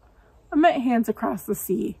Earth? I meant Hands Across the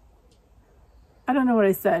Sea. I don't know what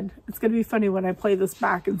I said. It's going to be funny when I play this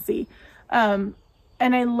back and see. And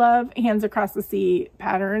I love Hands Across the Sea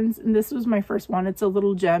patterns. And this was my first one. It's a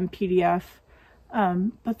little gem PDF.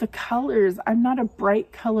 But the colors, I'm not a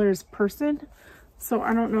bright colors person. So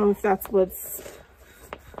I don't know if that's what's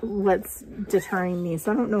deterring me.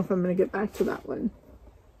 So I don't know if I'm going to get back to that one.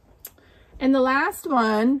 And the last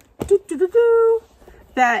one,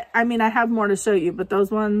 that, I mean, I have more to show you, but those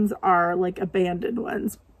ones are like abandoned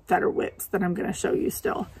ones that are WIPs that I'm going to show you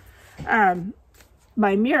still.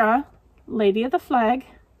 By Mira, Lady of the Flag,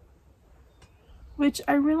 which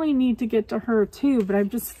I really need to get to her too, but I'm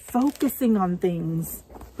just focusing on things.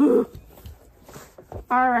 All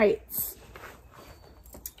right.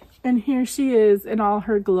 And here she is in all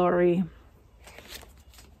her glory.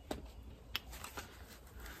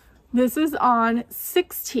 This is on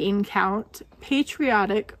 16 count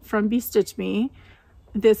Patriotic from BeStitchMe.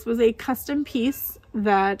 This was a custom piece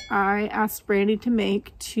that I asked Brandy to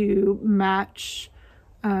make to match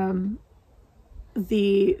the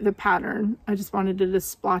pattern. I just wanted it a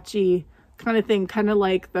splotchy kind of thing, kind of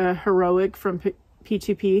like the Heroic from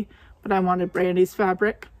P2P, but I wanted Brandy's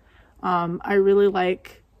fabric. I really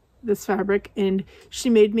like this fabric, and she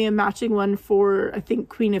made me a matching one for, I think,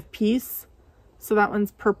 Queen of Peace. So that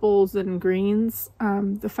one's purples and greens.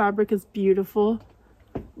 The fabric is beautiful,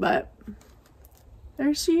 but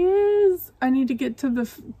there she is. I need to get to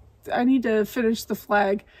I need to finish the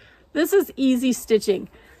flag. This is easy stitching.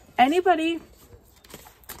 Anybody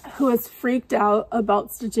who is freaked out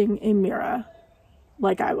about stitching a Mira,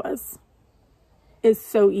 like I was, is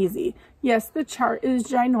so easy. Yes, the chart is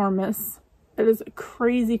ginormous. It is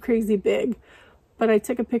crazy, crazy big. But I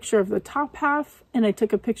took a picture of the top half and I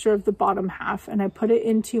took a picture of the bottom half and I put it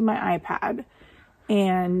into my iPad,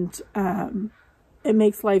 and it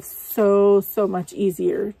makes life so much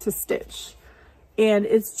easier to stitch. And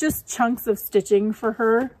it's just chunks of stitching for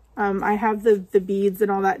her. I have the beads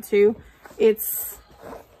and all that too.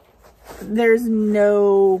 There's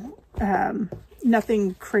no,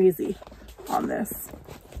 nothing crazy on this.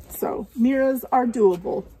 So Miras are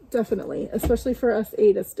doable, definitely, especially for us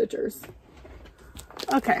Ada stitchers.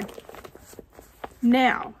 Okay,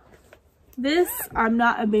 now this I'm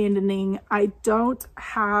not abandoning. I don't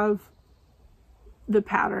have the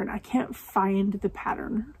pattern. I can't find the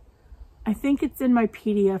pattern. I think it's in my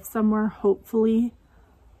PDF somewhere, hopefully.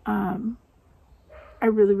 I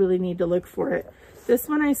really need to look for it. This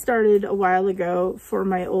one I started a while ago for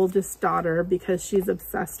my oldest daughter because she's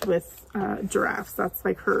obsessed with giraffes. That's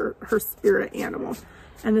like her spirit animal.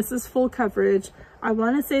 And this is full coverage. I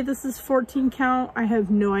want to say this is 14 count. I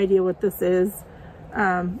have no idea what this is.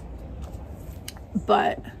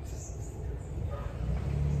 But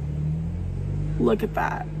look at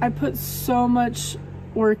that. I put so much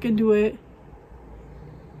work into it.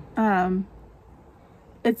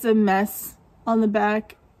 It's a mess on the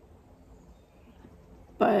back,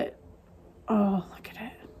 but oh, look at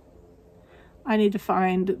it. I need to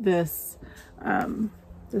find this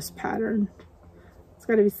this pattern. It's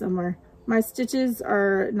got to be somewhere. My stitches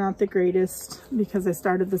are not the greatest because I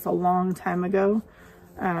started this a long time ago,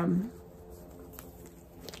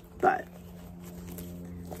 but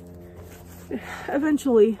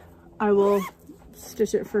eventually I will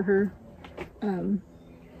stitch it for her.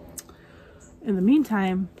 In the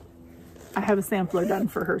meantime, I have a sampler done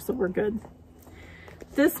for her, so we're good.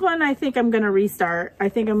 This one I think I'm going to restart. I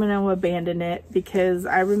think I'm going to abandon it because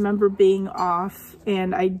I remember being off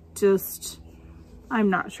and I'm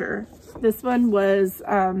not sure. This one was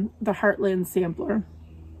the Heartland sampler,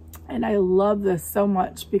 and I love this so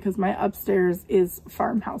much because my upstairs is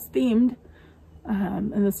farmhouse themed,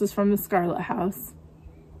 and this is from the Scarlet House.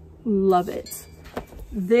 Love it.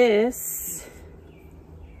 This,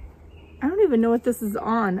 I don't even know what this is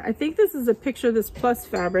on. I think this is a picture of this plus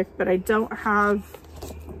fabric, but I don't have,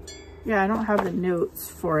 yeah, I don't have the notes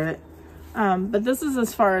for it. But this is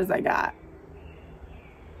as far as I got.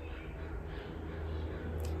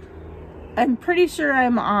 I'm pretty sure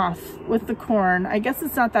I'm off with the corn. I guess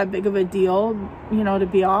it's not that big of a deal, you know, to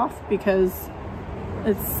be off because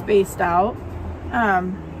it's spaced out.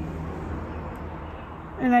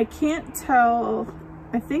 And I can't tell,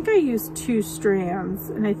 I think I used 2 strands,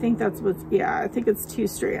 and I think that's what's, yeah, I think it's 2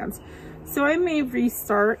 strands. So I may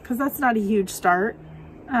restart, because that's not a huge start,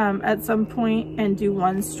 at some point, and do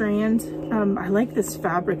 1 strand. I like this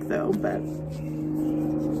fabric though, but I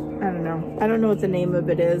don't know. I don't know what the name of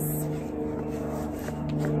it is.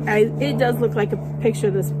 It does look like a picture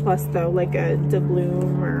of this plus though, like a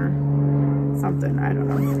doubloon or something, I don't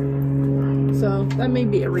know. So that may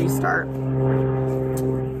be a restart.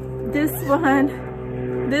 This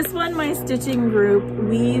one, my stitching group,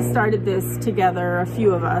 we started this together, a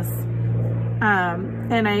few of us.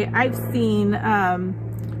 And I've seen,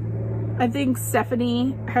 I think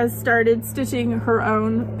Stephanie has started stitching her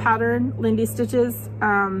own pattern, Lindy Stitches.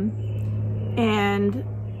 And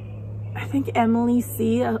I think Emily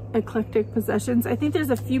C, Eclectic Possessions. I think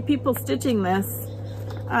there's a few people stitching this,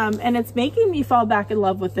 and it's making me fall back in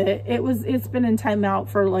love with it. It's been in timeout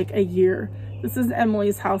for like a year. This is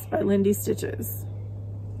Emily's House by Lindy Stitches.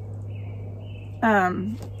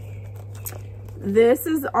 This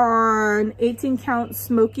is on 18 count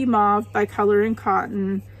Smoky Mauve by Color and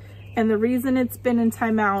Cotton, and the reason it's been in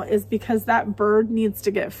timeout is because that bird needs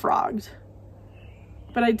to get frogged.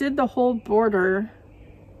 But I did the whole border.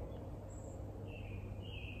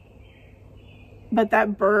 But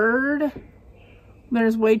that bird,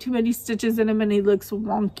 there's way too many stitches in him and he looks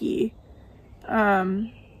wonky.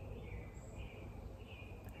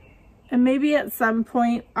 And maybe at some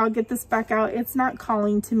point I'll get this back out. It's not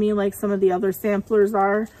calling to me like some of the other samplers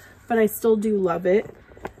are, but I still do love it.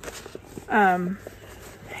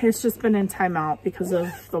 It's just been in timeout because of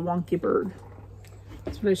the wonky bird.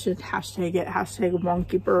 So I should hashtag it, hashtag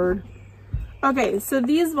wonky bird. Okay, so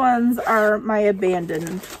these ones are my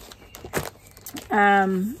abandoned.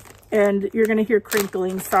 And you're gonna hear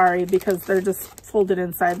crinkling, sorry, because they're just folded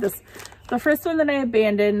inside this. The first one that I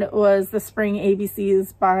abandoned was the Spring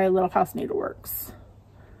ABCs by Little House Needleworks.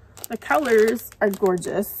 The colors are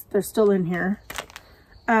gorgeous. They're still in here.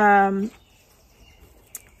 The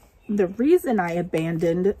reason I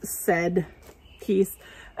abandoned said piece,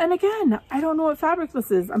 and again, I don't know what fabric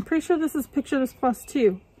this is. I'm pretty sure this is Picture This Plus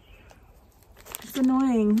too. It's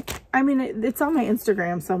annoying. I mean, it's on my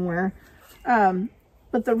Instagram somewhere.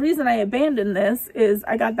 But the reason I abandoned this is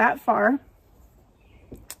I got that far.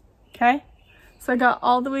 Okay. So I got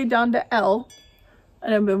all the way down to L,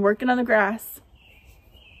 and I've been working on the grass.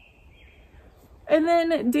 And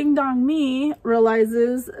then Ding Dong Me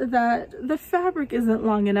realizes that the fabric isn't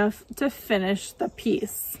long enough to finish the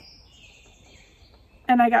piece.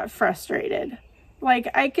 And I got frustrated. Like,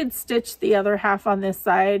 I could stitch the other half on this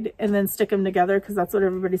side and then stick them together because that's what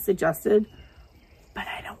everybody suggested. But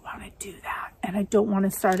I don't want to do that, and I don't want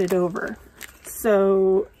to start it over.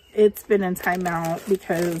 So it's been in timeout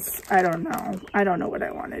because I don't know what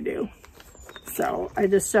I want to do. So I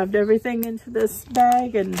just shoved everything into this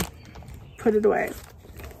bag and put it away.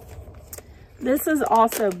 This has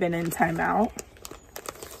also been in timeout.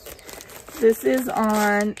 This is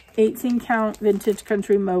on 18 count Vintage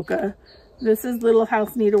Country Mocha. This is Little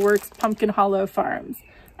House Needleworks Pumpkin Hollow Farms.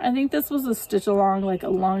 I think this was a stitch along like a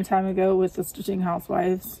long time ago with the Stitching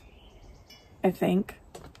Housewives, I think.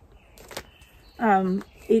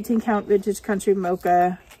 18 count Vintage Country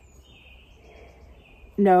Mocha.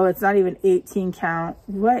 No, it's not even 18 count.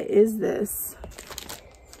 What is this?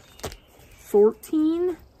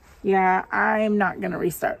 14? Yeah, I'm not going to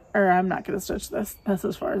restart, or I'm not going to stitch this. That's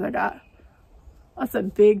as far as I got. That's a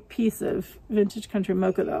big piece of Vintage Country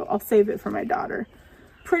Mocha though. I'll save it for my daughter.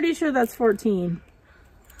 Pretty sure that's 14.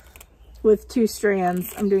 With 2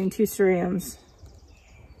 strands. I'm doing 2 strands.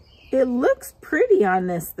 It looks pretty on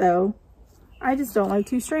this though. I just don't like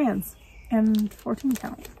 2 strands and 14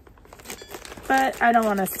 count. But I don't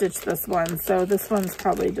want to stitch this one, so this one's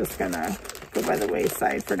probably just gonna go by the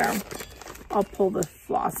wayside for now. I'll pull the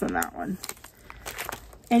floss in that one.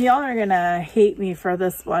 And y'all are gonna hate me for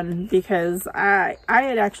this one because I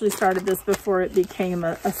had actually started this before it became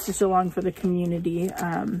a stitch along for the community.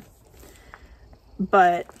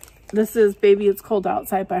 But this is Baby It's Cold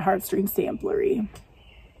Outside by Heartstring Samplery.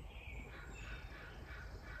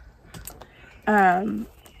 And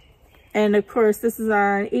of course this is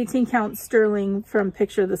on 18 count sterling from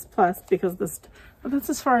Picture This Plus because this, well, that's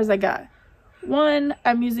as far as I got. One,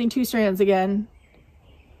 I'm using 2 strands again.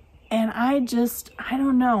 And I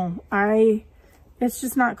don't know. It's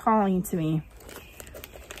just not calling to me.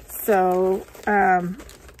 So,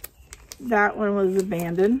 that one was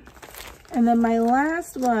abandoned. And then my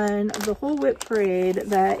last one of the whole WIP parade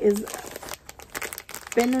that is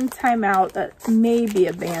been in timeout that may be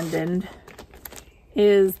abandoned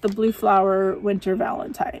is the Blue Flower Winter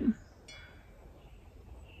Valentine.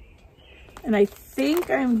 And I think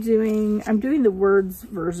I'm doing the words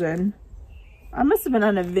version. I must have been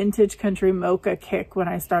on a vintage country mocha kick when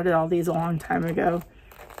I started all these a long time ago.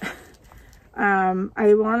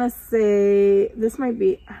 I want to say this might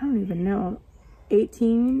be, I don't even know,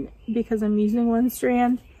 18 because I'm using one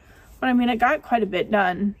strand. But I mean, I got quite a bit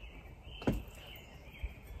done.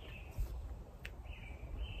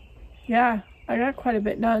 Yeah, I got quite a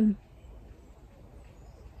bit done.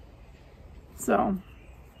 So,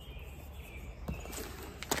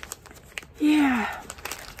 yeah.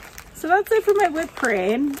 So that's it for my WIP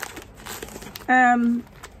parade.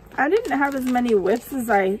 I didn't have as many WIPs as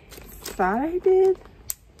I thought I did.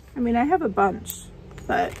 I mean, I have a bunch,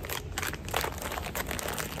 but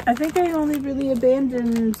I think I only really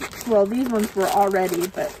abandoned, well, these ones were already,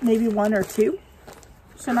 but maybe 1 or 2.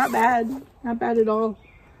 So not bad. Not bad at all.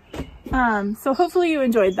 So hopefully you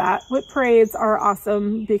enjoyed that. WIP parades are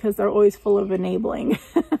awesome because they're always full of enabling.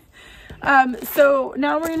 So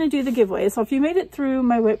now we're going to do the giveaway. So if you made it through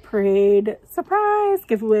my WIP parade, surprise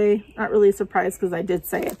giveaway. Not really surprised because I did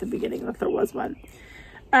say at the beginning that there was one.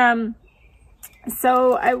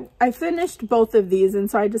 So I finished both of these,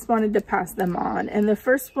 and so I just wanted to pass them on. And the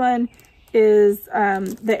first one is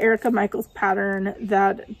the Erica Michaels pattern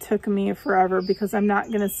that took me forever because I'm not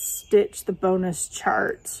going to stitch the bonus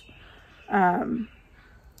chart of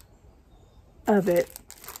it,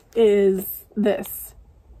 is this.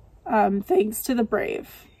 Thanks to the Brave.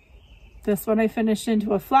 This one I finished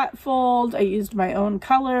into a flat fold. I used my own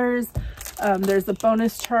colors. There's a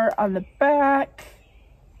bonus chart on the back.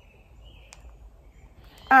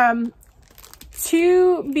 To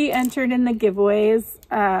be entered in the giveaways,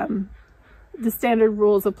 the standard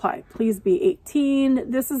rules apply. Please be 18.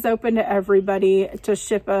 This is open to everybody. To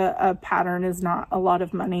ship a pattern is not a lot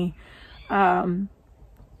of money.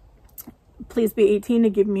 Please be 18 to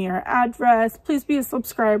give me your address. Please be a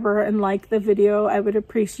subscriber and like the video. I would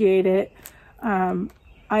appreciate it. I'm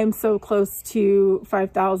so close to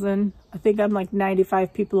 5,000. I think I'm like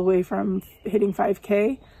 95 people away from hitting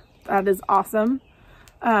 5K. That is awesome.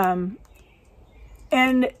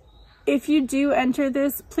 And if you do enter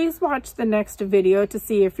this, please watch the next video to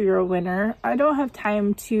see if you're a winner. I don't have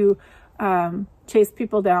time to chase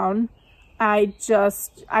people down. I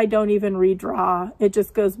don't even redraw. It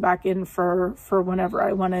just goes back in for whenever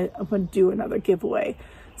I want to do another giveaway.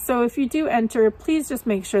 So if you do enter, please just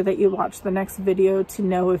make sure that you watch the next video to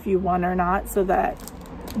know if you won or not, so that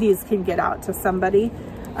these can get out to somebody.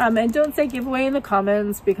 And don't say giveaway in the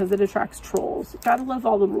comments because it attracts trolls. You gotta love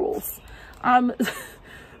all the rules.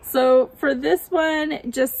 So for this one,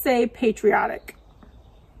 just say Patriotic.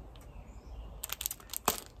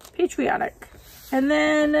 Patriotic. And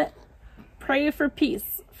then Pray for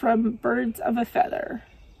Peace from Birds of a Feather.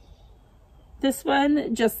 This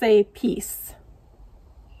one, just say Peace.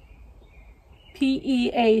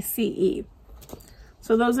 P-E-A-C-E.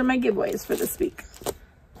 So those are my giveaways for this week.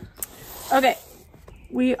 Okay,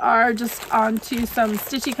 we are just on to some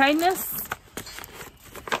Stitchy Kindness.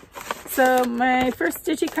 So my first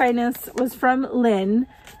Stitchy Kindness was from Lynn.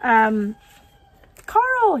 Carl,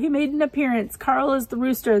 he made an appearance. Carl is the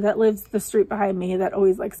rooster that lives the street behind me that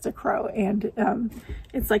always likes to crow. And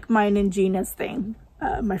it's like mine and Gina's thing,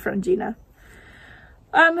 my friend Gina.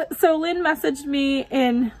 So Lynn messaged me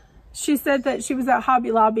and she said that she was at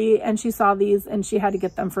Hobby Lobby and she saw these and she had to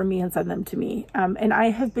get them for me and send them to me. And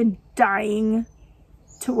I have been dying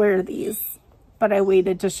to wear these, but I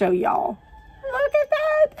waited to show y'all. Look at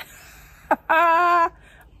that.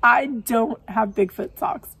 I don't have Bigfoot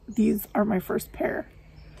socks. These are my first pair.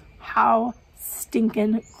 How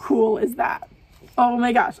stinking cool is that? Oh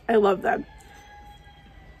my gosh, I love them.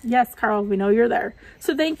 Yes, Carl, we know you're there.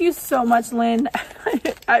 So thank you so much, Lynn.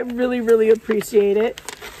 I really, really appreciate it.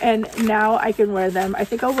 And now I can wear them. I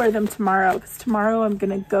think I'll wear them tomorrow because tomorrow I'm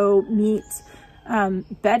going to go meet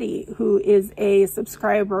Betty, who is a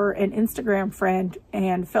subscriber and Instagram friend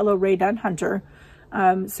and fellow Ray Dunn hunter.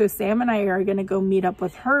 So Sam and I are going to go meet up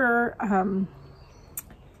with her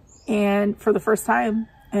and for the first time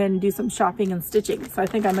and do some shopping and stitching. So I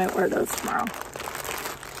think I might wear those tomorrow.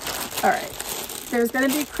 All right. There's going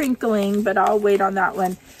to be crinkling, but I'll wait on that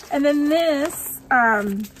one. And then this,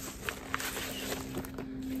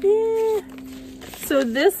 so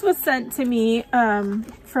this was sent to me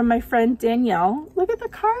from my friend Danielle. Look at the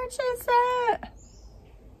card she sent.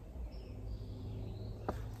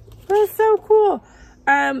 That's so cool.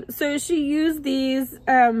 So she used these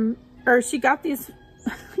or she got these,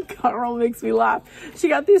 Carl makes me laugh. She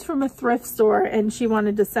got these from a thrift store and she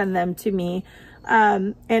wanted to send them to me.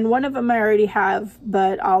 And one of them I already have,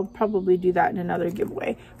 but I'll probably do that in another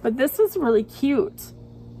giveaway. But this is really cute.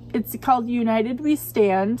 It's called United We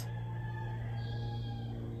Stand.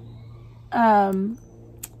 From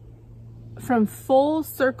Full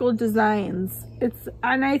Circle Designs.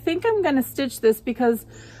 And I think I'm gonna stitch this because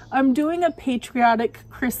I'm doing a Patriotic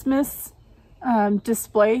Christmas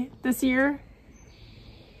display this year.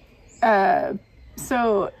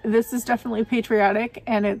 So this is definitely patriotic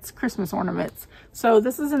and it's Christmas ornaments. So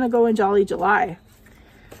this is gonna go in Jolly July.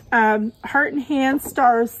 Heart and Hand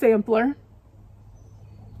Stars sampler.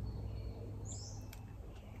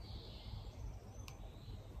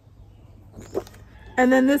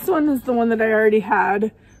 And then this one is the one that I already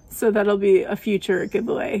had, so that'll be a future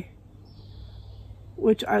giveaway,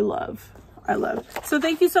 which I love. I love. So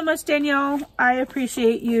thank you so much, Danielle. I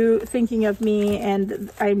appreciate you thinking of me, and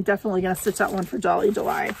I'm definitely going to stitch that one for Jolly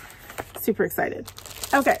July. Super excited.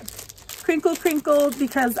 Okay, Crinkle Crinkle,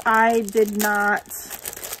 because I did not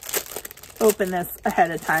open this ahead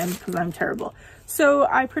of time because I'm terrible. So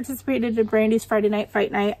I participated in Brandy's Friday Night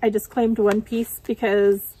Fight Night. I just claimed one piece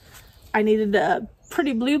because I needed a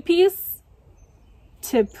pretty blue piece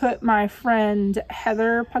to put my friend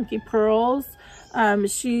Heather, Punky Purls.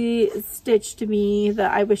 She stitched me the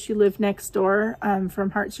I Wish You Lived Next Door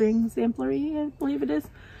from Heartstrings Samplery, I believe it is.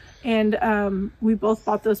 And we both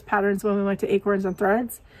bought those patterns when we went to Acorns and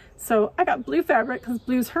Threads. So I got blue fabric because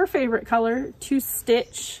blue's her favorite color to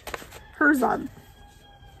stitch hers on.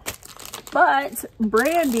 But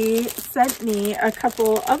Brandy sent me a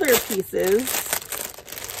couple other pieces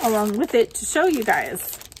along with it to show you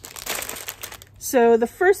guys. So the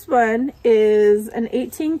first one is an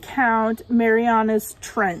 18 count Mariana's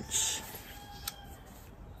Trench.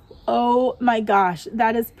 Oh my gosh,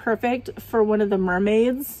 that is perfect for one of the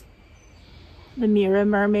mermaids, the Mira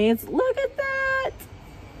mermaids. Look at that.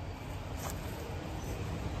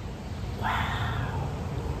 Wow.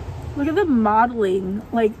 Look at the modeling.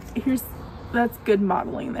 Like, that's good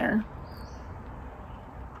modeling there.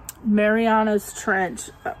 Mariana's Trench.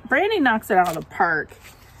 Brandy knocks it out of the park.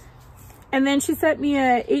 And then she sent me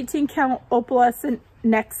a 18 count opalescent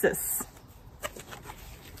Nexus.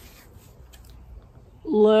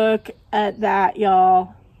 Look at that,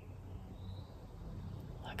 y'all.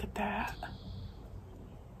 Look at that.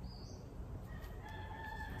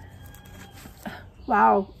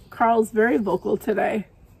 Wow, Carl's very vocal today.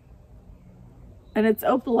 And it's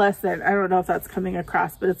opalescent. I don't know if that's coming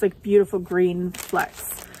across, but it's like beautiful green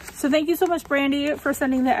flecks. So thank you so much, Brandy, for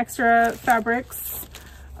sending the extra fabrics.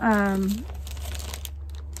 I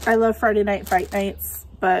love Friday Night Fight Nights,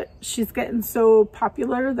 but she's getting so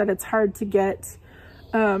popular that it's hard to get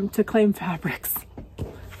to claim fabrics.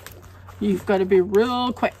 You've got to be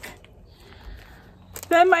real quick.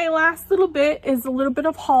 Then my last little bit is a little bit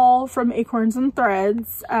of haul from Acorns and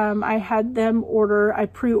Threads. I had them order, I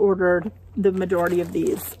pre-ordered the majority of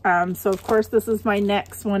these. So of course this is my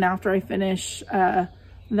next one after I finish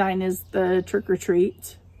Thine is the Trick or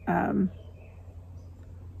Treat from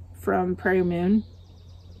Prairie Moon.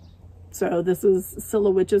 So this is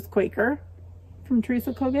Scylla Witch's Quaker from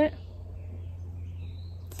Teresa Kogut.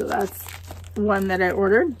 So that's one that I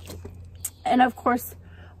ordered. And of course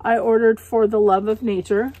I ordered For the Love of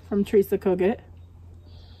Nature from Teresa Kogut.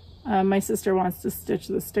 My sister wants to stitch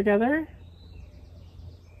this together.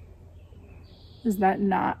 Is that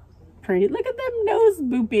not pretty? Look at them nose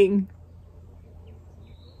booping.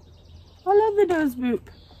 I love the nose boop.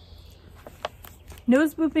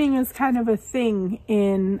 Nose booping is kind of a thing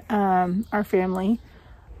in our family.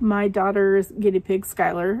 My daughter's guinea pig,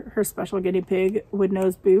 Skylar, her special guinea pig, would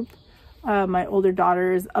nose boop. My older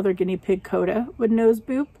daughter's other guinea pig, Coda, would nose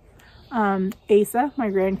boop. Asa, my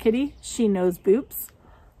grandkitty, she nose boops.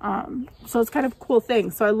 So it's kind of a cool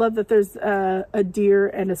thing. So I love that there's a deer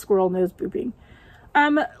and a squirrel nose booping.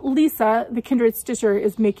 Lisa, the Kindred Stitcher,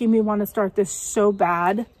 is making me want to start this so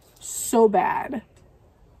bad. So bad.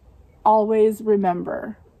 Always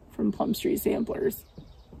Remember from Plum Street Samplers.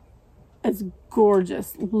 It's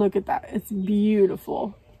gorgeous. Look at that. It's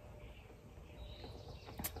beautiful.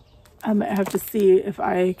 I might have to see if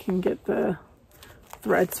I can get the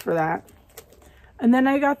threads for that. And then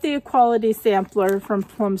I got the Equality Sampler from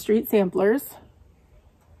Plum Street Samplers.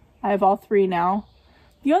 I have all three now.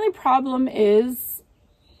 The only problem is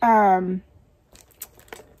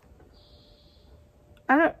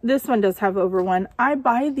this one does have over one. I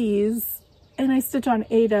buy these and I stitch on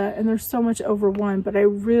Ada and there's so much over one, but I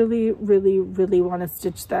really, really, really want to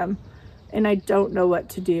stitch them and I don't know what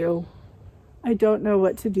to do. I don't know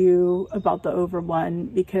what to do about the over one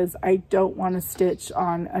because I don't want to stitch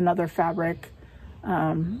on another fabric. I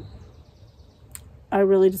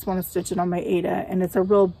really just want to stitch it on my Ada, and it's a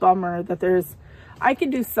real bummer that I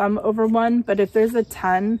can do some over one, but if there's a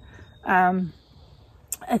ton,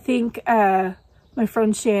 I think my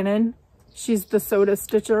friend Shannon, she's the soda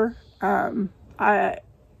stitcher.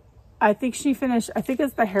 I think she finished, I think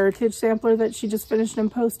it's the Heritage sampler that she just finished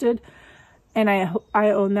and posted. And I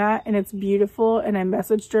own that, and it's beautiful. And I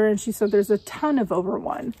messaged her and she said there's a ton of over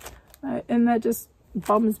one. And that just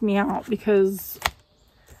bums me out because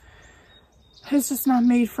it's just not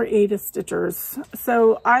made for Ada stitchers.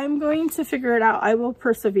 So I'm going to figure it out. I will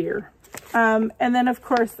persevere. And then of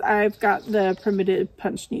course I've got the Primitive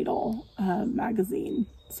Punch Needle magazine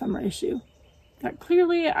summer issue that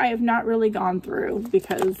clearly I have not really gone through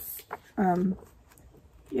because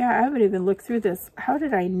yeah, I haven't even looked through this. How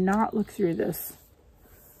did I not look through this?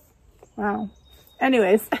 Wow.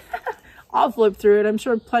 Anyways, I'll flip through it. I'm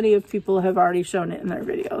sure plenty of people have already shown it in their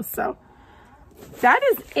videos. So that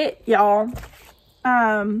is it, y'all.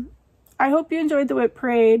 I hope you enjoyed the WIP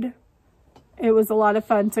parade. It was a lot of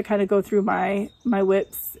fun to kind of go through my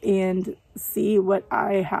WIPs and see what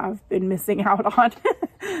I have been missing out on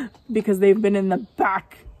because they've been in the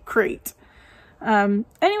back crate.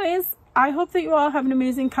 Anyways, I hope that you all have an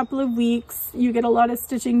amazing couple of weeks. You get a lot of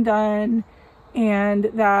stitching done and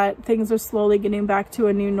that things are slowly getting back to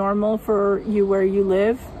a new normal for you where you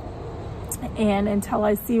live. And until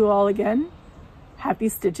I see you all again, happy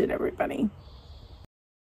stitching, everybody.